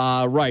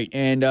 Right.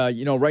 And,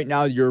 right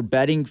now your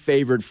betting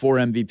favorite for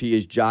MVP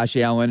is Josh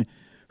Allen,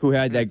 who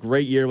had that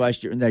great year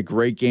last year in that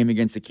great game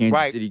against the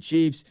Kansas City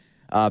Chiefs.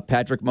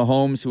 Patrick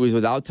Mahomes, who is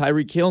without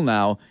Tyreek Hill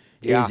now,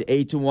 is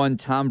 8-1.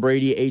 Tom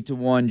Brady,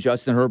 8-1.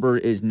 Justin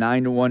Herbert is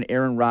 9-1.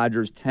 Aaron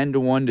Rodgers,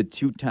 10-1 to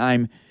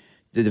two-time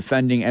the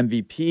defending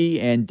MVP.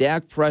 And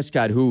Dak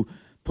Prescott, who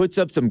puts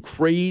up some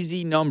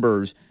crazy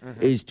numbers,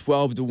 is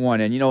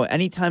 12-1. And,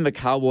 anytime a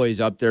Cowboy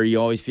is up there,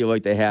 you always feel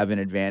like they have an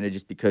advantage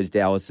just because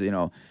Dallas,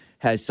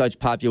 has such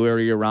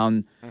popularity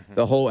around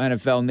the whole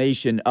NFL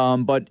nation.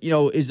 But,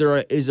 is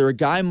there a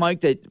guy,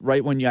 Mike, that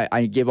right when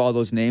I give all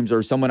those names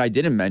or someone I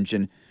didn't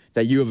mention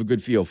that you have a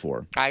good feel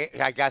for?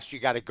 I guess you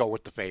got to go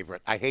with the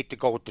favorite. I hate to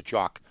go with the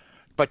chalk.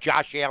 But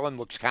Josh Allen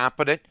looks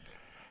confident.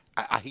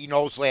 He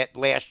knows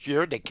last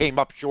year they came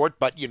up short,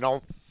 but,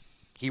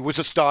 he was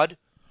a stud.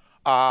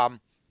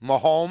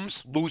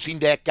 Mahomes losing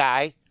that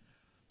guy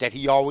that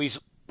he always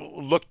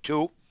looked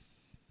to,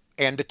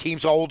 and the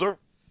team's older.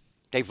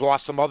 They've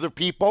lost some other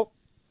people.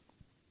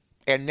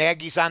 And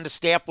Nagy's on the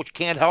staff, which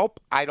can't help.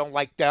 I don't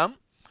like them.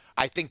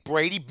 I think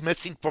Brady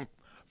missing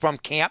from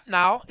camp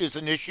now is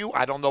an issue.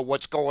 I don't know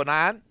what's going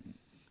on.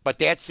 But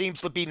that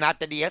seems to be, not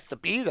that he has to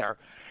be there,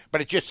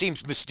 but it just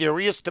seems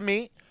mysterious to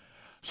me.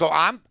 So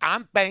I'm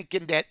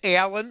banking that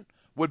Allen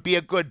would be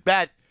a good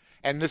bet.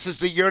 And this is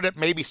the year that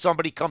maybe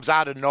somebody comes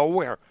out of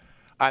nowhere.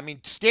 I mean,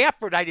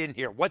 Stafford, I didn't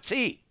hear. What's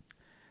he?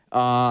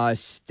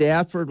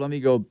 Stafford, let me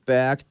go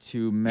back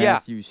to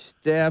Matthew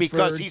Stafford.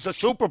 Because he's a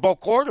Super Bowl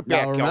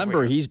quarterback. Now,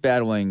 remember, he's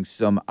battling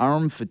some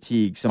arm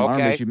fatigue, some arm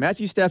issue.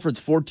 Matthew Stafford's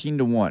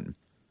 14-1.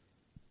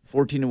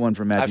 14-1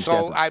 for Matthew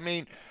Stafford. So, I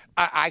mean,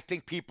 I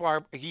think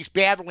he's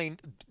battling.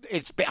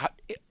 It's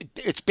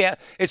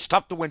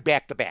tough to win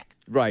back-to-back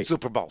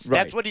Super Bowls. Right.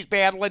 That's what he's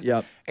battling.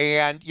 Yep.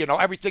 And,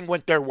 everything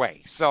went their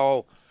way.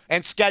 So,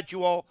 and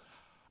schedule,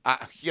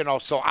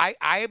 so I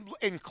am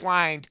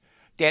inclined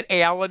that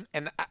Allen,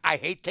 and I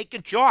hate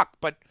taking chalk,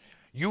 but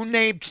you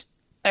named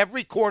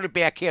every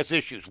quarterback has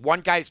issues.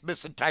 One guy's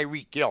missing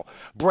Tyreek Hill.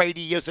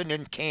 Brady isn't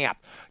in camp.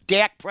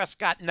 Dak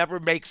Prescott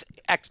never makes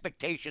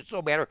expectations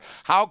no matter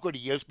how good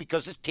he is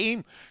because his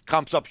team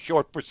comes up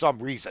short for some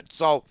reason.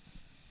 So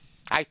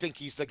I think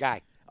he's the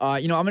guy.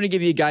 I'm going to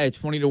give you a guy at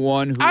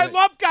 20-1. I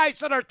love guys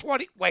that are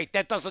 20. Wait,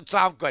 that doesn't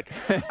sound good.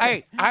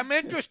 Hey, I'm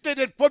interested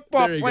in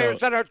football players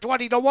that are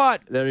 20-1.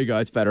 There you go.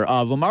 It's better.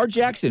 Lamar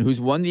Jackson,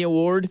 who's won the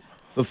award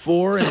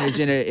before and is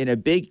in a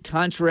big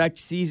contract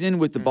season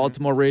with the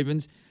Baltimore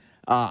Ravens.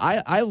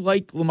 I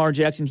like Lamar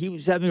Jackson. He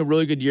was having a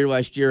really good year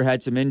last year,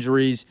 had some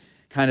injuries,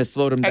 kind of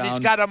slowed him down. And he's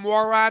got a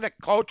moronic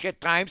coach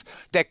at times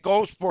that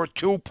goes for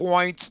 2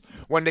 points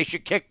when they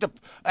should kick the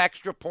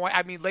extra point.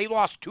 I mean, they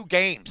lost 2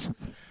 games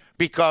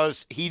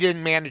because he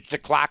didn't manage the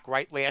clock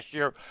right last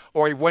year,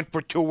 or he went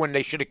for 2 when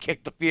they should have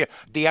kicked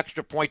the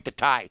extra point to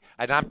tie.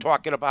 And I'm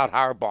talking about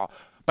Harbaugh.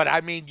 But I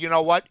mean, you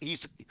know what?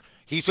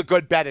 He's a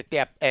good bet at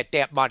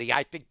that money.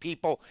 I think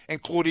people,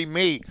 including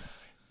me,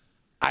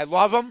 I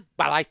love him,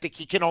 but I think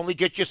he can only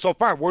get you so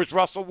far. Where's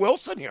Russell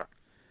Wilson here?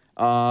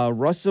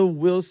 Russell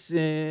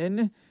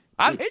Wilson.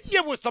 I'm hitting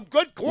you with some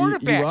good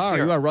quarterbacks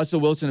here. You are. Russell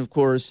Wilson, of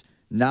course,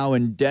 now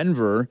in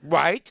Denver.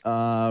 Right.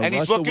 And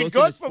he's looking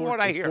good from what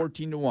I hear.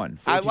 14-1.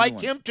 I like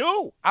him,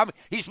 too.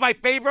 He's my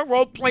favorite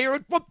role player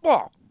in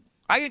football.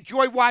 I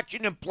enjoy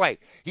watching him play.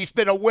 He's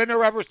been a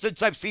winner ever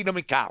since I've seen him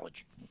in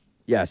college.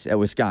 Yes, at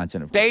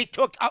Wisconsin, of course. They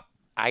took up.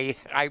 I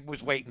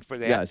was waiting for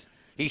that. Yes.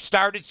 He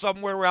started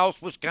somewhere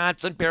else,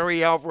 Wisconsin.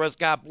 Barry Alvarez,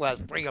 God bless.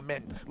 Bring him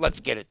in. Let's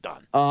get it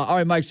done. All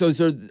right, Mike. So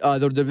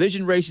the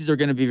division races are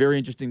going to be very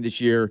interesting this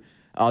year.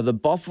 The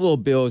Buffalo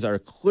Bills are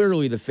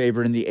clearly the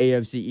favorite in the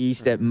AFC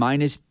East at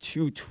minus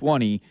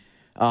 220.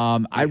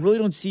 I really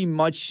don't see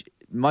much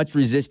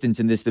resistance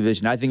in this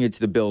division. I think it's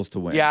the Bills to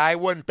win. Yeah, I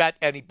wouldn't bet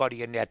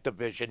anybody in that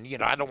division. You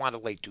know, I don't want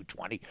to lay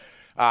 220.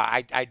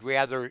 I'd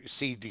rather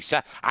see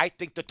I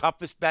think the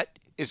toughest bet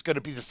is going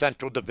to be the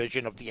Central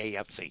Division of the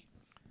AFC.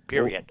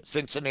 Period. Oh.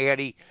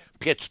 Cincinnati,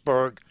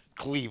 Pittsburgh,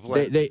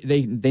 Cleveland.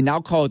 They now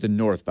call it the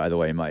North, by the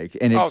way, Mike.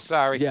 And it's,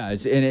 sorry. Yeah,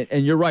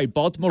 and you're right.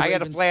 Baltimore. I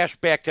Ravens, had a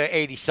flashback to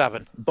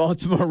 '87.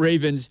 Baltimore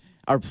Ravens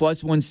are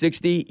plus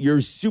 160.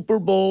 Your Super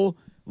Bowl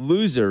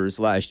losers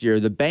last year,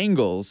 the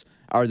Bengals,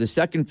 are the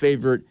second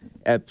favorite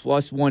at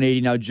plus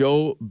 180. Now,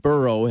 Joe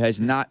Burrow has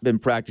not been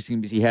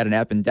practicing because he had an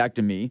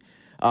appendectomy.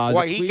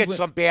 Well, he gets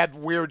some bad,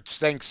 weird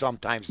things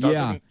sometimes,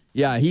 doesn't he?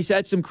 Yeah, he's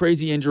had some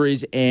crazy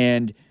injuries,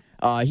 and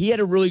he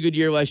had a really good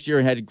year last year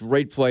and had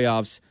great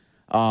playoffs.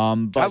 But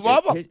I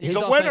love him. He's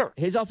a winner.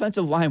 His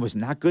offensive line was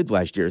not good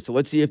last year, so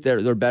let's see if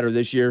they're better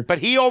this year. But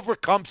he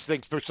overcomes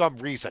things for some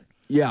reason.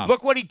 Yeah.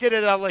 Look what he did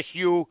at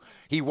LSU.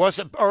 He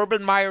wasn't.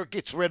 Urban Meyer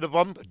gets rid of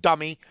him,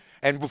 dummy.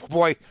 And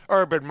boy,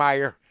 Urban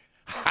Meyer,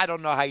 I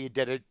don't know how you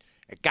did it.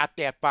 It got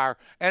that far.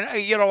 And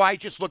I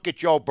just look at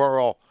Joe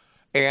Burrow,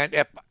 and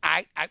if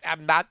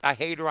I'm not a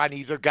hater on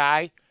either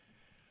guy,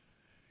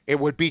 it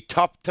would be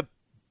tough to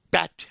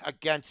bet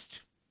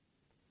against.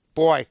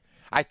 Boy,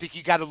 I think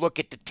you got to look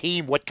at the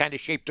team, what kind of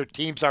shape their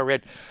teams are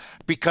in,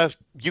 because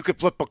you could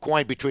flip a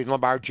coin between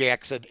Lamar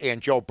Jackson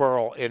and Joe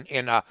Burrow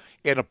in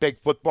a big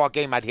football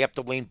game. I'd have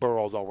to lean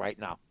Burrow though right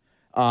now.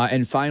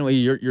 And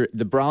finally,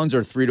 the Browns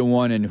are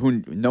 3-1,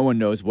 and no one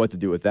knows what to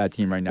do with that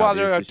team right now. Well,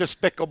 they're a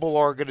despicable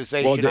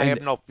organization. Well, I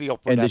have no feel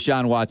for them. And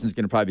Deshaun Watson's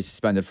going to probably be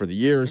suspended for the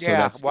year. So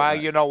yeah, well,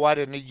 you know what?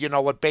 And you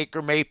know what?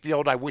 Baker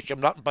Mayfield, I wish him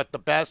nothing but the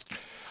best.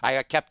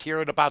 I kept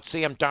hearing about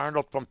Sam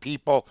Darnold from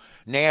people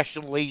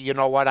nationally. You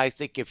know what? I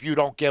think if you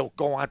don't go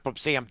on from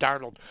Sam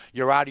Darnold,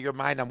 you're out of your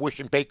mind. I'm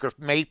wishing Baker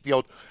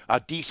Mayfield, a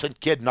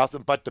decent kid,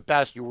 nothing but the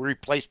best. You were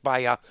replaced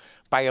by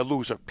a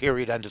loser,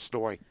 period, end of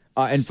story.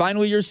 And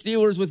finally, your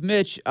Steelers with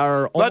Mitch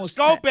are almost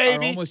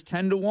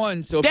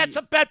 10-1. So that's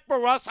a bet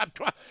for us.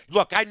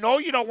 Look, I know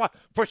you don't want.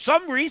 For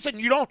some reason,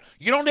 you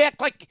don't act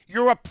like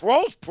you're a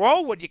pro's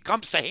pro when it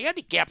comes to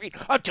handicapping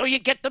until you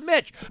get to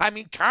Mitch. I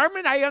mean,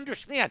 Carmen, I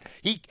understand.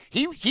 He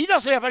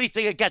doesn't have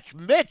anything against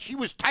Mitch. He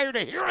was tired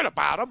of hearing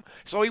about him,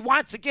 so he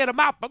wants to get him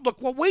out. But look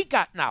what we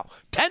got now.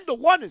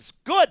 10-1 is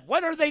good.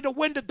 When are they to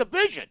win the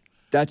division?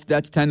 That's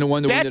 10-1 to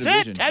win the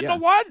division. That's it.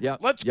 10-1. Yep.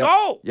 Let's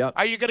go. Yep.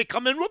 Are you going to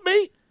come in with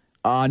me?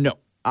 No.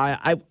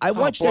 I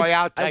watched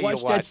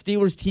that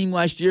Steelers team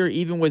last year,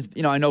 even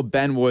with, I know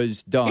Ben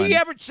was done. He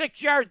averaged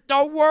 6 yards.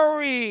 Don't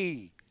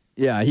worry.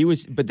 Yeah, he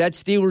was. But that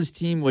Steelers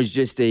team was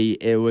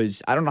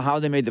I don't know how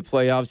they made the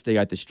playoffs. They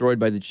got destroyed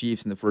by the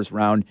Chiefs in the first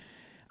round.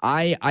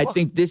 I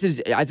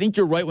think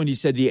you're right when you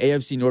said the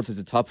AFC North is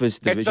the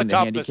toughest division to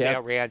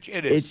handicap.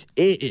 It is.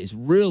 It is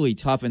really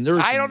tough. And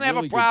I don't have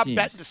a problem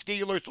betting the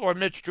Steelers or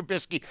Mitch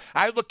Trubisky.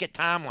 I look at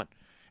Tomlin,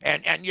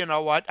 and you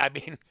know what? I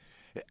mean,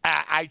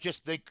 I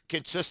just think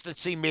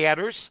consistency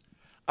matters.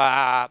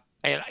 And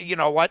you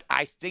know what?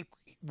 I think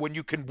when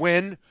you can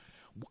win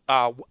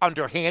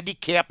under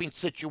handicapping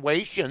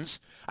situations,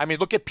 I mean,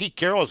 look at Pete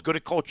Carroll, as good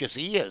a coach as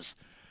he is.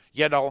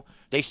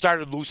 They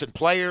started losing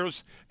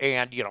players,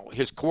 and,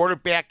 his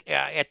quarterback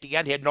at the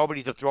end had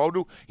nobody to throw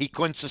to. He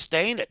couldn't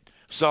sustain it.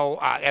 So,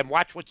 and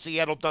watch what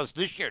Seattle does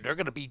this year. They're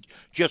going to be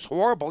just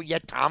horrible,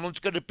 yet Tomlin's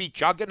going to be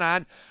chugging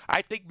on.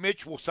 I think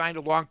Mitch will sign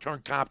a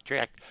long-term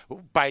contract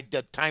by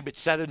the time it's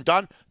said and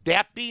done.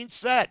 That being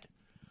said,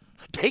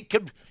 he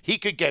could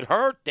get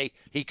hurt.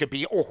 He could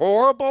be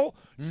horrible.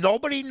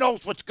 Nobody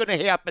knows what's going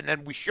to happen,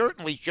 and we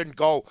certainly shouldn't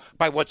go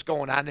by what's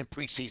going on in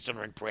preseason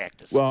or in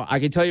practice. Well, I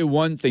can tell you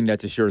one thing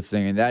that's a sure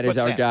thing, and that is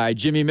our guy,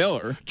 Jimmy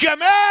Miller. Jim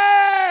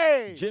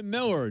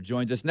Miller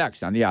joins us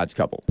next on The Odds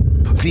Couple.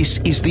 This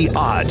is The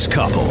Odds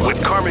Couple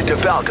with Carmen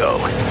DeFalco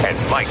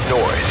and Mike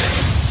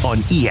North on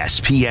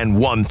ESPN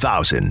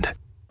 1000.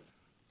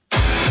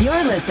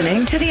 You're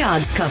listening to The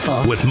Odds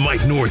Couple with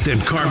Mike North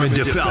and Carmen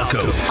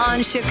DeFalco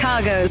on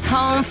Chicago's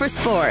home for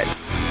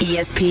sports,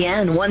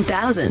 ESPN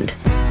 1000.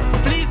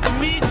 Pleased to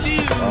meet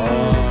you.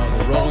 Oh,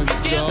 the Rolling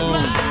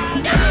Stones.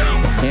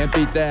 Can't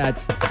beat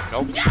that.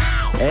 Nope.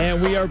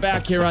 And we are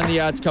back here on the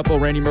Odds Couple.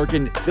 Randy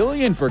Merkin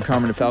filling in for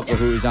Carmen DeFalco,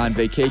 who is on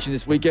vacation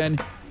this weekend.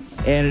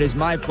 And it is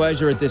my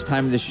pleasure at this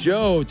time of the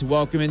show to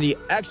welcome in the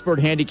expert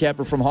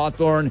handicapper from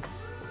Hawthorne,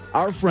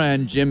 our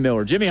friend Jim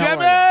Miller. Jimmy, how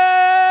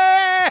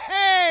are you?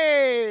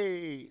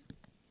 Hey!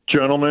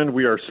 Gentlemen,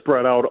 we are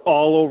spread out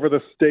all over the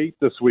state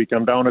this week.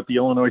 I'm down at the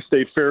Illinois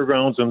State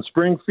Fairgrounds in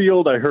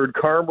Springfield. I heard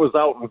Carm was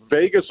out in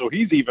Vegas, so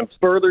he's even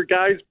further.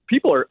 Guys,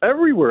 people are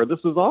everywhere. This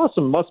is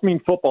awesome. Must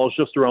mean football is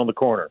just around the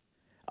corner.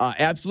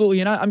 Absolutely.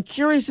 And I'm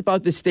curious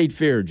about the state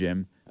fair,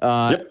 Jim.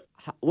 Yep.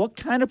 What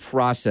kind of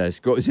process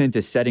goes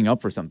into setting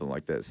up for something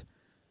like this?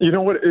 You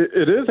know what?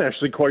 It is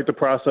actually quite the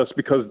process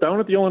because down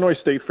at the Illinois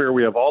State Fair,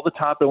 we have all the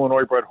top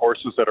Illinois-bred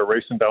horses that are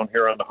racing down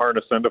here on the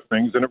harness end of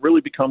things, and it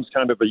really becomes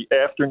kind of the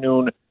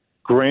afternoon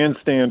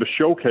grandstand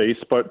showcase.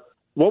 But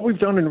what we've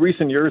done in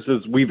recent years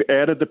is we've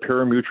added the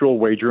pari-mutuel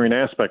wagering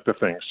aspect of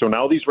things. So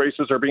now these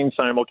races are being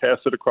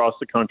simulcasted across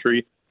the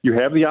country. You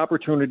have the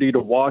opportunity to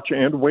watch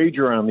and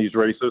wager on these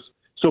races.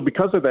 So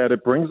because of that,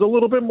 it brings a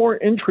little bit more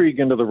intrigue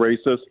into the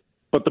races.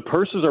 But the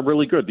purses are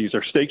really good. These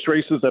are stakes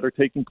races that are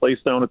taking place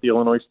down at the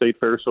Illinois State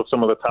Fair. So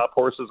some of the top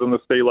horses in the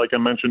state, like I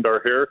mentioned,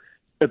 are here.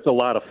 It's a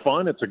lot of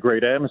fun. It's a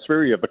great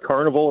atmosphere. You have the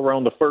carnival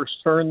around the first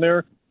turn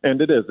there.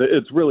 And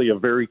it's really a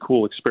very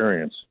cool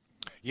experience.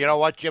 You know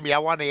what, Jimmy? I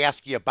want to ask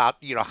you about,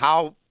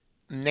 how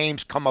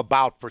names come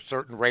about for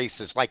certain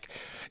races. Like,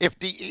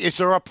 is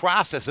there a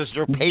process? Is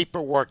there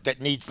paperwork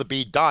that needs to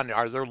be done?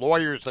 Are there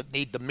lawyers that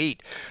need to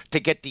meet to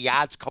get the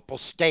odds couple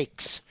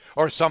stakes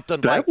or something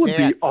like that? That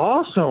would be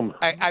awesome.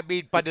 I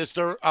mean, but is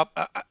there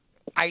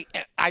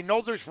I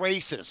know there's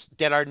races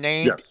that are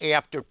named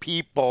after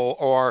people,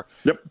 or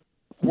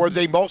were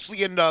they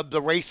mostly in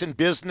the racing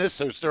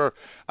business? Is there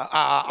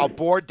a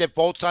board that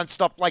votes on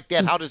stuff like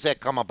that? How does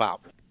that come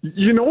about?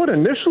 You know what?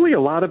 Initially,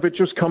 a lot of it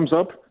just comes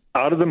up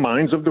out of the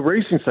minds of the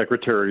racing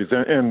secretaries.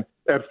 And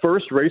at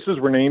first, races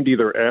were named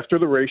either after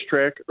the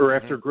racetrack or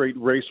after great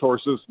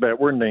racehorses that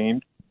were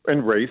named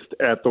and raced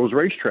at those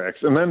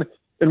racetracks. And then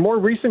in more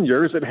recent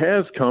years, it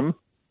has come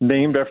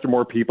named after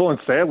more people. And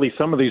sadly,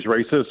 some of these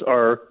races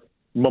are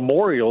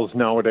memorials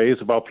nowadays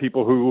about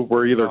people who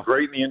were either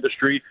great in the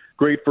industry,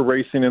 great for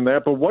racing and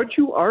that. But what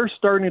you are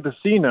starting to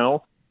see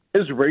now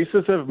is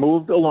races have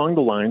moved along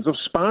the lines of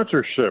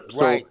sponsorship.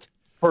 Right. So,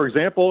 for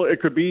example,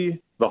 it could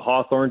be the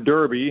Hawthorne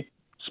Derby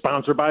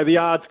sponsored by the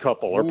Odds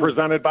Couple or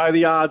presented by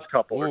the Odds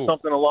Couple or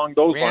something along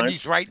those lines.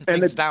 Randy's writing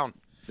things down.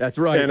 That's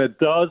right. And it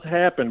does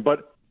happen.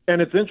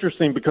 And it's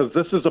interesting because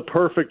this is a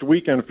perfect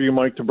weekend for you,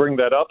 Mike, to bring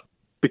that up,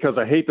 because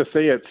I hate to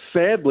say it,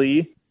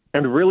 sadly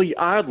and really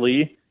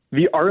oddly,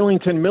 the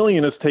Arlington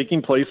Million is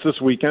taking place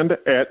this weekend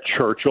at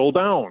Churchill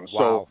Downs. Wow.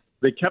 So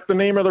they kept the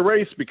name of the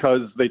race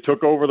because they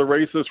took over the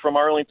races from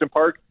Arlington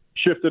Park,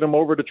 shifted them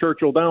over to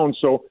Churchill Downs.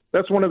 So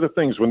that's one of the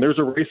things. When there's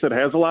a race that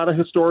has a lot of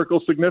historical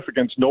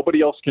significance,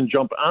 nobody else can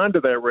jump onto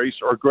that race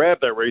or grab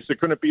that race. It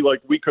couldn't be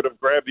like we could have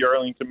grabbed the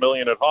Arlington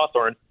Million at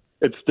Hawthorne.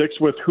 It sticks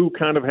with who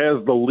kind of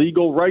has the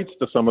legal rights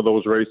to some of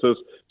those races.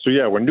 So,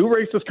 yeah, when new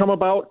races come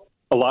about,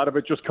 a lot of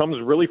it just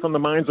comes really from the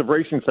minds of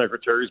racing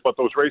secretaries. But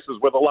those races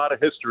with a lot of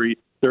history,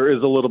 there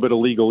is a little bit of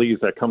legalese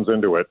that comes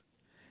into it.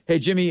 Hey,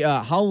 Jimmy,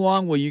 how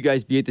long will you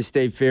guys be at the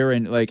State Fair,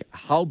 and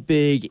how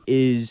big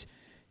is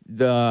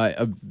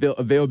the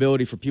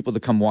availability for people to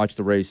come watch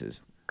the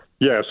races?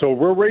 Yeah, so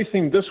we're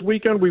racing this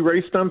weekend. We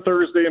raced on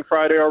Thursday and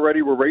Friday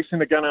already. We're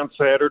racing again on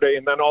Saturday,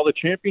 and then all the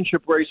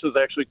championship races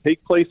actually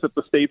take place at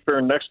the State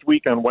Fair next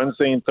week on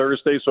Wednesday and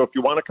Thursday. So if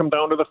you want to come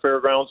down to the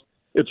fairgrounds,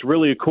 it's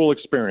really a cool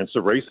experience.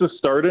 The races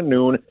start at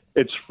noon.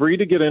 It's free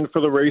to get in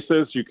for the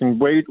races. You can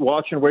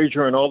watch and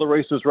wager on all the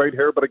races right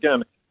here. But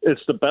again,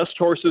 it's the best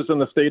horses in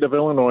the state of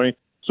Illinois.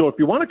 So if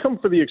you want to come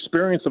for the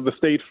experience of the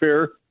State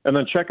Fair and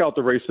then check out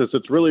the races,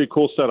 it's really a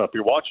cool setup.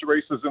 You watch the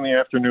races in the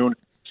afternoon,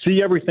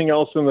 see everything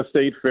else in the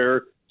State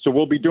Fair. So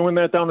we'll be doing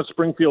that down at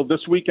Springfield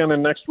this weekend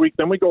and next week.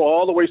 Then we go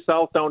all the way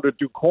south down to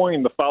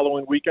DuQuoin the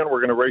following weekend. We're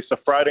going to race a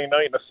Friday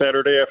night and a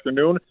Saturday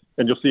afternoon,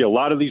 and you'll see a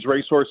lot of these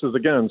racehorses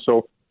again.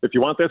 So if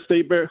you want that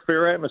State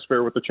Fair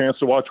atmosphere with the chance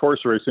to watch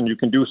horse racing, you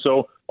can do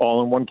so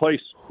all in one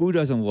place. Who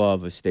doesn't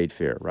love a State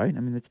Fair, right? I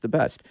mean, it's the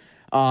best.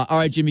 All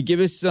right, Jimmy, give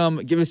us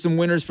some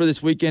winners for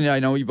this weekend. I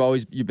know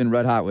you've been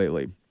red hot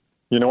lately.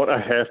 You know what? I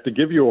have to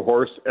give you a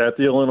horse at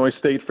the Illinois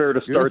State Fair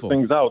to start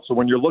things out. So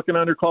when you're looking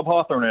on your Club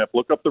Hawthorne app,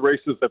 look up the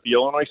races at the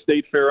Illinois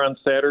State Fair on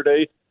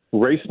Saturday.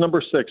 Race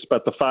number 6,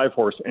 bet the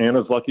 5-horse,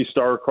 Anna's Lucky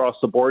Star across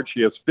the board.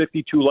 She has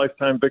 52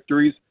 lifetime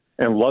victories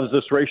and loves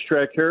this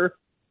racetrack here.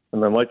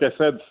 And then, like I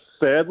said,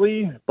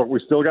 sadly, but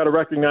we still got to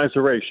recognize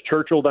the race.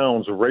 Churchill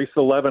Downs, race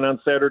 11 on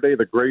Saturday,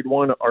 the Grade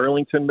 1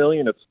 Arlington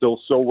Million. It's still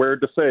so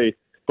weird to say,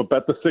 but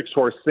bet the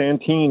 6-horse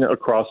Santine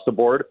across the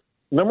board.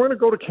 And then we're going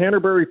to go to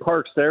Canterbury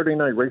Park Saturday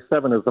night. Race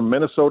 7 is the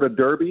Minnesota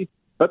Derby.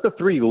 Bet the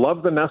 3,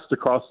 Love the Nest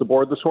across the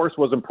board. This horse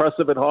was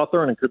impressive at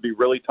Hawthorne and could be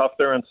really tough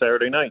there on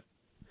Saturday night.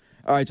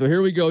 All right, so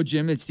here we go,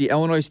 Jim. It's the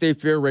Illinois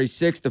State Fair, race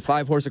 6, the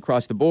 5-horse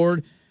across the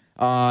board.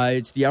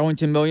 It's the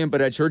Arlington Million,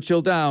 but at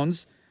Churchill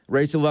Downs,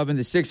 race 11,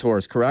 the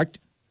 6-horse, correct?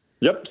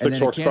 Yep, And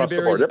then at across the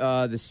Canterbury, board.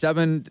 Yep. the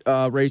 7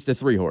 race to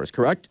 3 horse,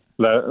 correct?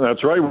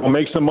 That's right. We'll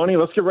make some money.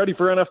 Let's get ready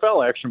for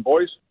NFL action,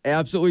 boys.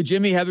 Absolutely.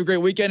 Jimmy, have a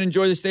great weekend.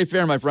 Enjoy the State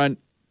Fair, my friend.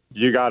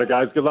 You got it,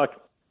 guys. Good luck.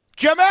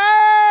 Jimmy!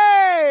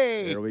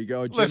 There we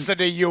go, Jim. Listen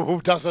to you,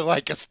 who doesn't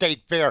like a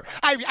state fair.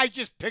 I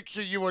just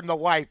picture you and the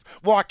wife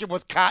walking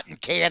with cotton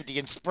candy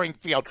in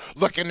Springfield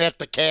looking at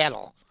the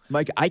cattle.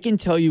 Mike, I can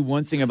tell you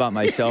one thing about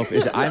myself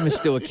is I'm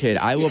still a kid.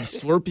 I love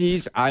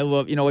Slurpees. I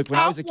love, like when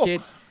I was a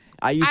kid,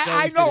 I used to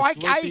always I know, get a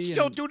Slurpee. I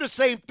still do the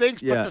same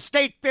things, Yeah. but the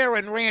State Fair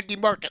and Randy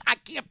Merkin, I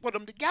can't put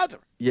them together.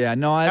 Yeah,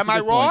 no, that's Am a I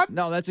good wrong? point.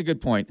 No, that's a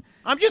good point.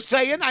 I'm just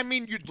saying,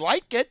 you'd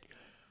like it,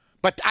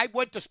 but I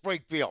went to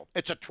Springfield.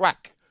 It's a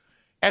trek.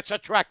 It's a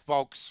trek,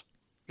 folks.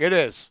 It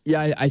is.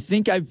 Yeah, I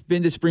think I've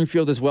been to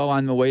Springfield as well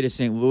on the way to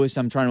St. Louis.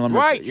 I'm trying to remember.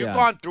 Right, you've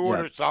gone through it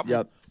or something.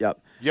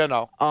 Yep. You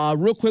know.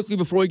 Real quickly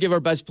before we give our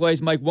best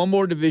plays, Mike, one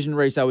more division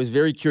race I was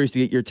very curious to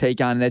get your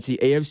take on, and that's the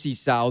AFC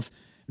South.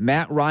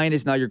 Matt Ryan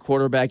is now your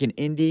quarterback in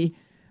Indy.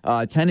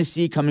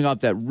 Tennessee coming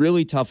off that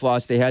really tough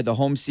loss. They had the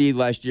home seed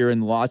last year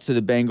and lost to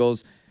the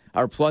Bengals,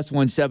 are plus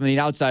 170. And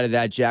outside of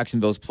that,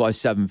 Jacksonville's plus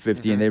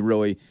 750, and they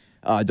really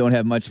don't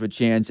have much of a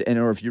chance. And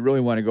or if you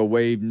really want to go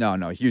way,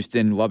 no,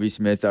 Houston, Lovie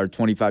Smith are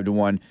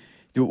 25-1.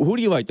 Who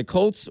do you like, the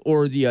Colts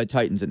or the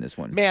Titans in this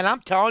one? Man, I'm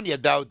telling you,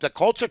 though, the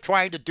Colts are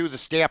trying to do the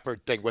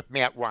Stafford thing with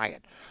Matt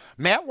Ryan.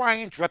 Matt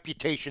Ryan's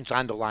reputation's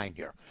on the line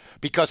here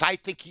because I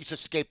think he's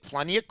escaped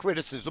plenty of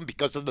criticism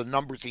because of the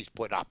numbers he's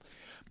put up.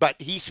 But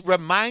he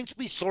reminds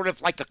me sort of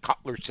like a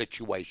Cutler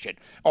situation,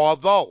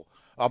 although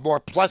a more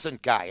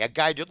pleasant guy, a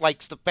guy that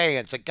likes the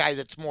fans, a guy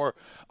that's more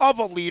of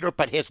a leader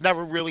but has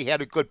never really had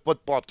a good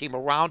football team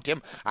around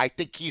him. I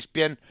think he's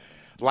been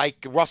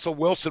like Russell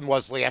Wilson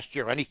was last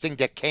year. Anything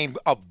that came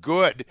of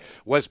good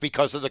was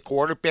because of the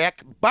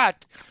quarterback.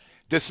 But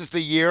this is the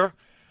year.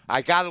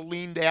 I got to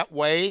lean that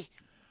way.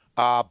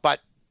 But,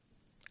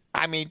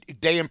 I mean,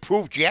 they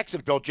improved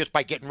Jacksonville just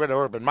by getting rid of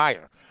Urban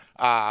Meyer.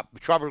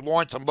 Trevor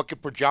Lawrence, I'm looking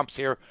for jumps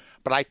here,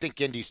 but I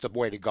think Indy's the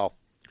way to go.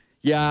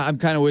 Yeah, I'm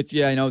kind of with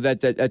you. I know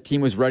that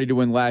team was ready to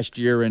win last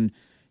year, and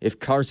if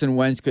Carson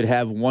Wentz could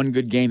have one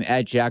good game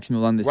at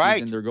Jacksonville on the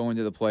season, they're going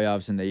to the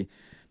playoffs, and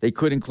they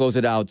couldn't close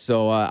it out.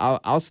 So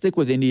I'll stick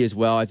with Indy as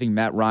well. I think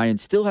Matt Ryan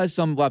still has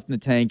some left in the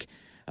tank,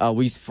 at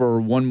least for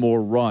one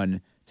more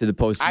run to the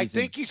postseason. I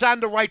think he's on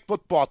the right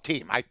football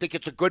team. I think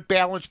it's a good,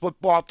 balanced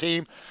football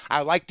team.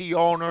 I like the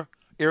owner,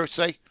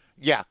 Irsay.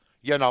 Yeah,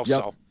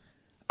 so.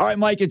 All right,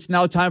 Mike, it's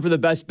now time for the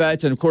best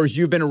bets. And, of course,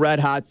 you've been red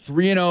hot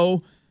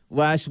 3-0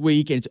 last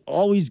week, and it's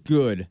always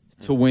good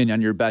to win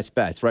on your best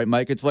bets, right,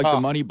 Mike? It's like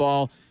the money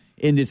ball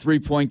in the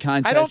three-point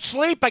contest. I don't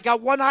sleep. I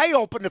got one eye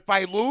open. If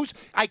I lose,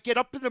 I get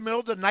up in the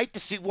middle of the night to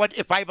see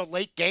if I have a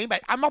late game.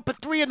 I'm up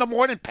at 3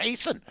 a.m.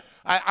 pacing.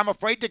 I'm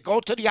afraid to go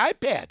to the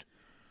iPad,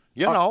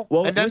 well,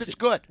 and then it's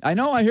good. I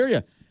know. I hear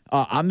you.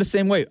 I'm the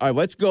same way. All right,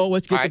 let's go.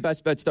 Let's get the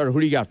best bet started.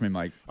 Who do you got for me,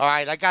 Mike? All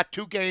right, I got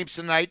 2 games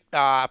tonight.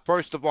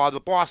 First of all, the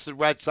Boston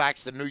Red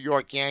Sox, the New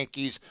York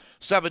Yankees,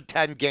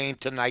 7-10 game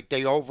tonight.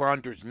 The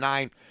over-under's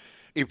 9.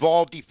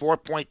 Evaldi,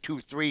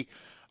 4.23.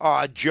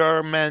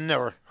 German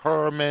or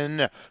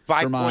Herman,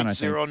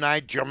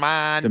 5.09.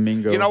 German.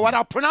 Domingo. You know what?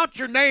 I'll pronounce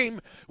your name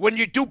when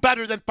you do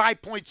better than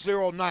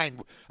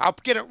 5.09. I'll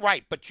get it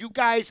right. But you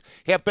guys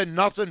have been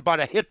nothing but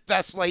a hit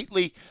fest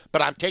lately.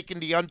 But I'm taking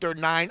the under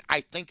 9.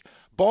 I think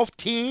both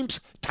teams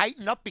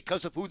tighten up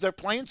because of who they're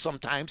playing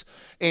sometimes.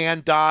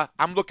 And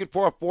I'm looking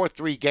for a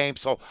 4-3 game.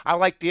 So I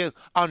like the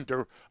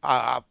under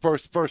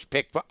first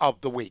pick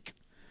of the week.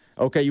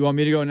 Okay, you want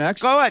me to go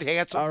next? Go ahead,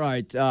 Hanson. All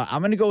right,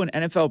 I'm going to go an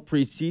NFL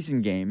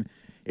preseason game.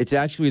 It's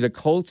actually the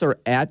Colts are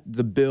at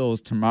the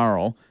Bills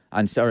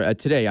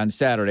today on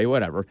Saturday,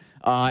 whatever.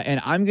 And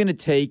I'm going to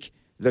take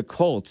the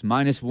Colts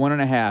minus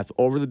 1.5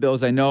 over the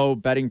Bills. I know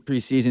betting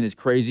preseason is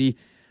crazy,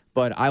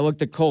 but I like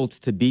the Colts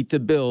to beat the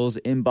Bills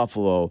in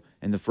Buffalo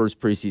in the first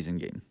preseason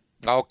game.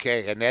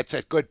 Okay, and that's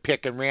a good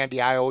pick. And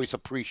Randy, I always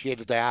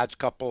appreciated the odds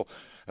couple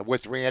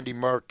with Randy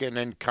Merkin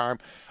and Carm.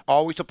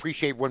 Always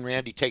appreciate when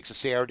Randy takes a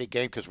Saturday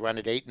game because we're on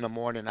at 8 a.m.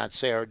 on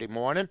Saturday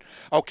morning.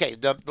 Okay,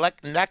 the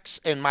next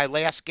and my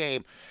last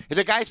game,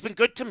 the guy's been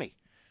good to me.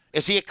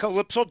 Is he a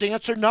calypso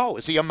dancer? No.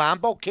 Is he a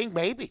mambo king?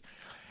 Maybe.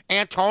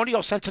 Antonio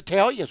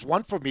Sensatalia has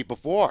won for me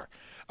before.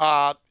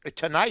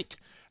 Tonight,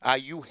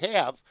 you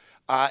have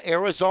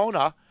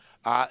Arizona,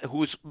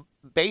 who's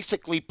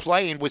basically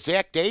playing with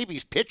Zach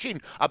Davies, pitching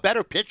a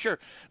better pitcher.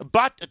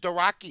 But the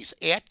Rockies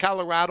at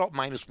Colorado,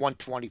 minus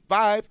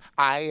 125.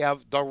 I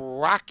have the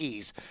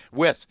Rockies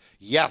with,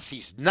 yes,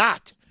 he's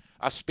not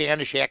a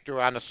Spanish actor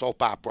on a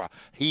soap opera.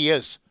 He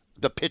is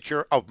the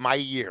pitcher of my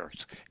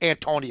years,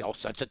 Antonio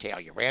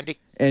Sensatalia. Randy?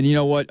 And you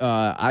know what?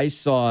 I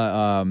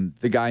saw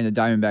the guy in the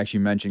Diamondbacks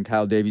you mentioned,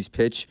 Kyle Davies,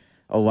 pitch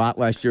a lot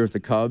last year with the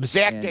Cubs.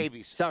 Zach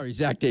Davies.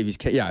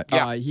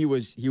 Yeah. He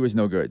was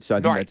no good. So I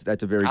think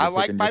that's a very good pick. I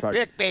like my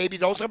pick, baby.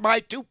 Those are my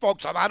 2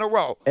 folks. I'm on a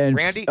roll. And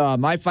Randy?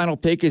 My final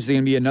pick is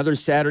going to be another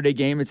Saturday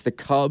game. It's the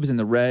Cubs and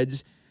the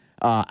Reds.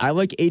 I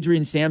like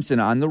Adrian Sampson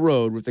on the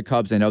road with the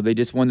Cubs. I know they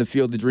just won the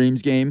Field of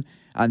Dreams game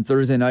on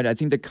Thursday night. I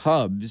think the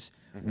Cubs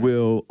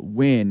will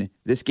win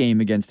this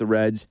game against the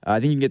Reds. I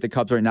think you can get the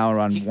Cubs right now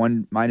around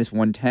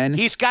 -110.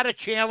 He's got to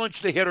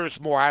challenge the hitters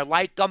more. I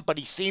like him, but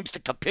he seems to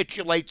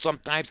capitulate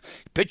sometimes.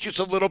 He pitches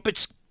a little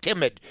bit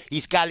timid.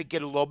 He's got to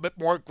get a little bit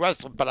more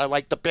aggressive, but I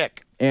like the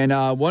pick. And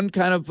one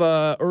kind of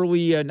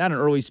early, not an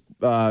early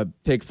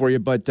pick for you,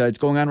 but it's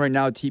going on right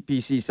now,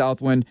 TPC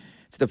Southwind.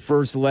 It's the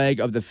first leg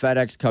of the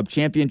FedEx Cup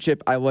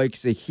Championship. I like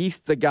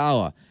Sahith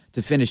Theegala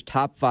to finish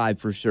top 5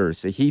 for sure.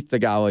 Sahith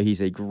Theegala,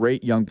 he's a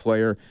great young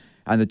player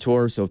on the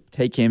tour, so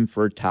take him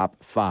for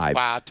top 5.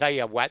 Well, I'll tell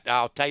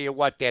you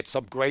what, that's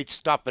some great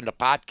stuff, and the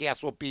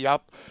podcast will be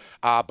up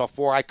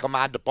before I come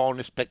on the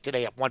bonus pick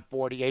today at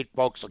 1:48,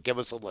 folks, so give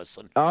us a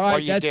listen. All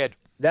right,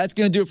 that's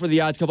going to do it for the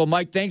Odds Couple.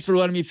 Mike, thanks for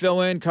letting me fill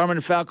in. Carmen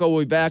and Falco will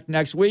be back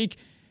next week,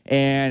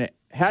 and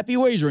happy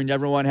wagering to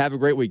everyone. Have a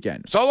great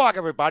weekend. So long,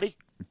 everybody.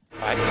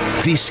 Bye.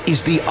 This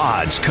is The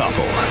Odds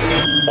Couple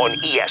on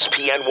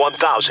ESPN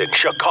 1000,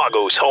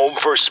 Chicago's home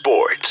for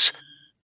sports.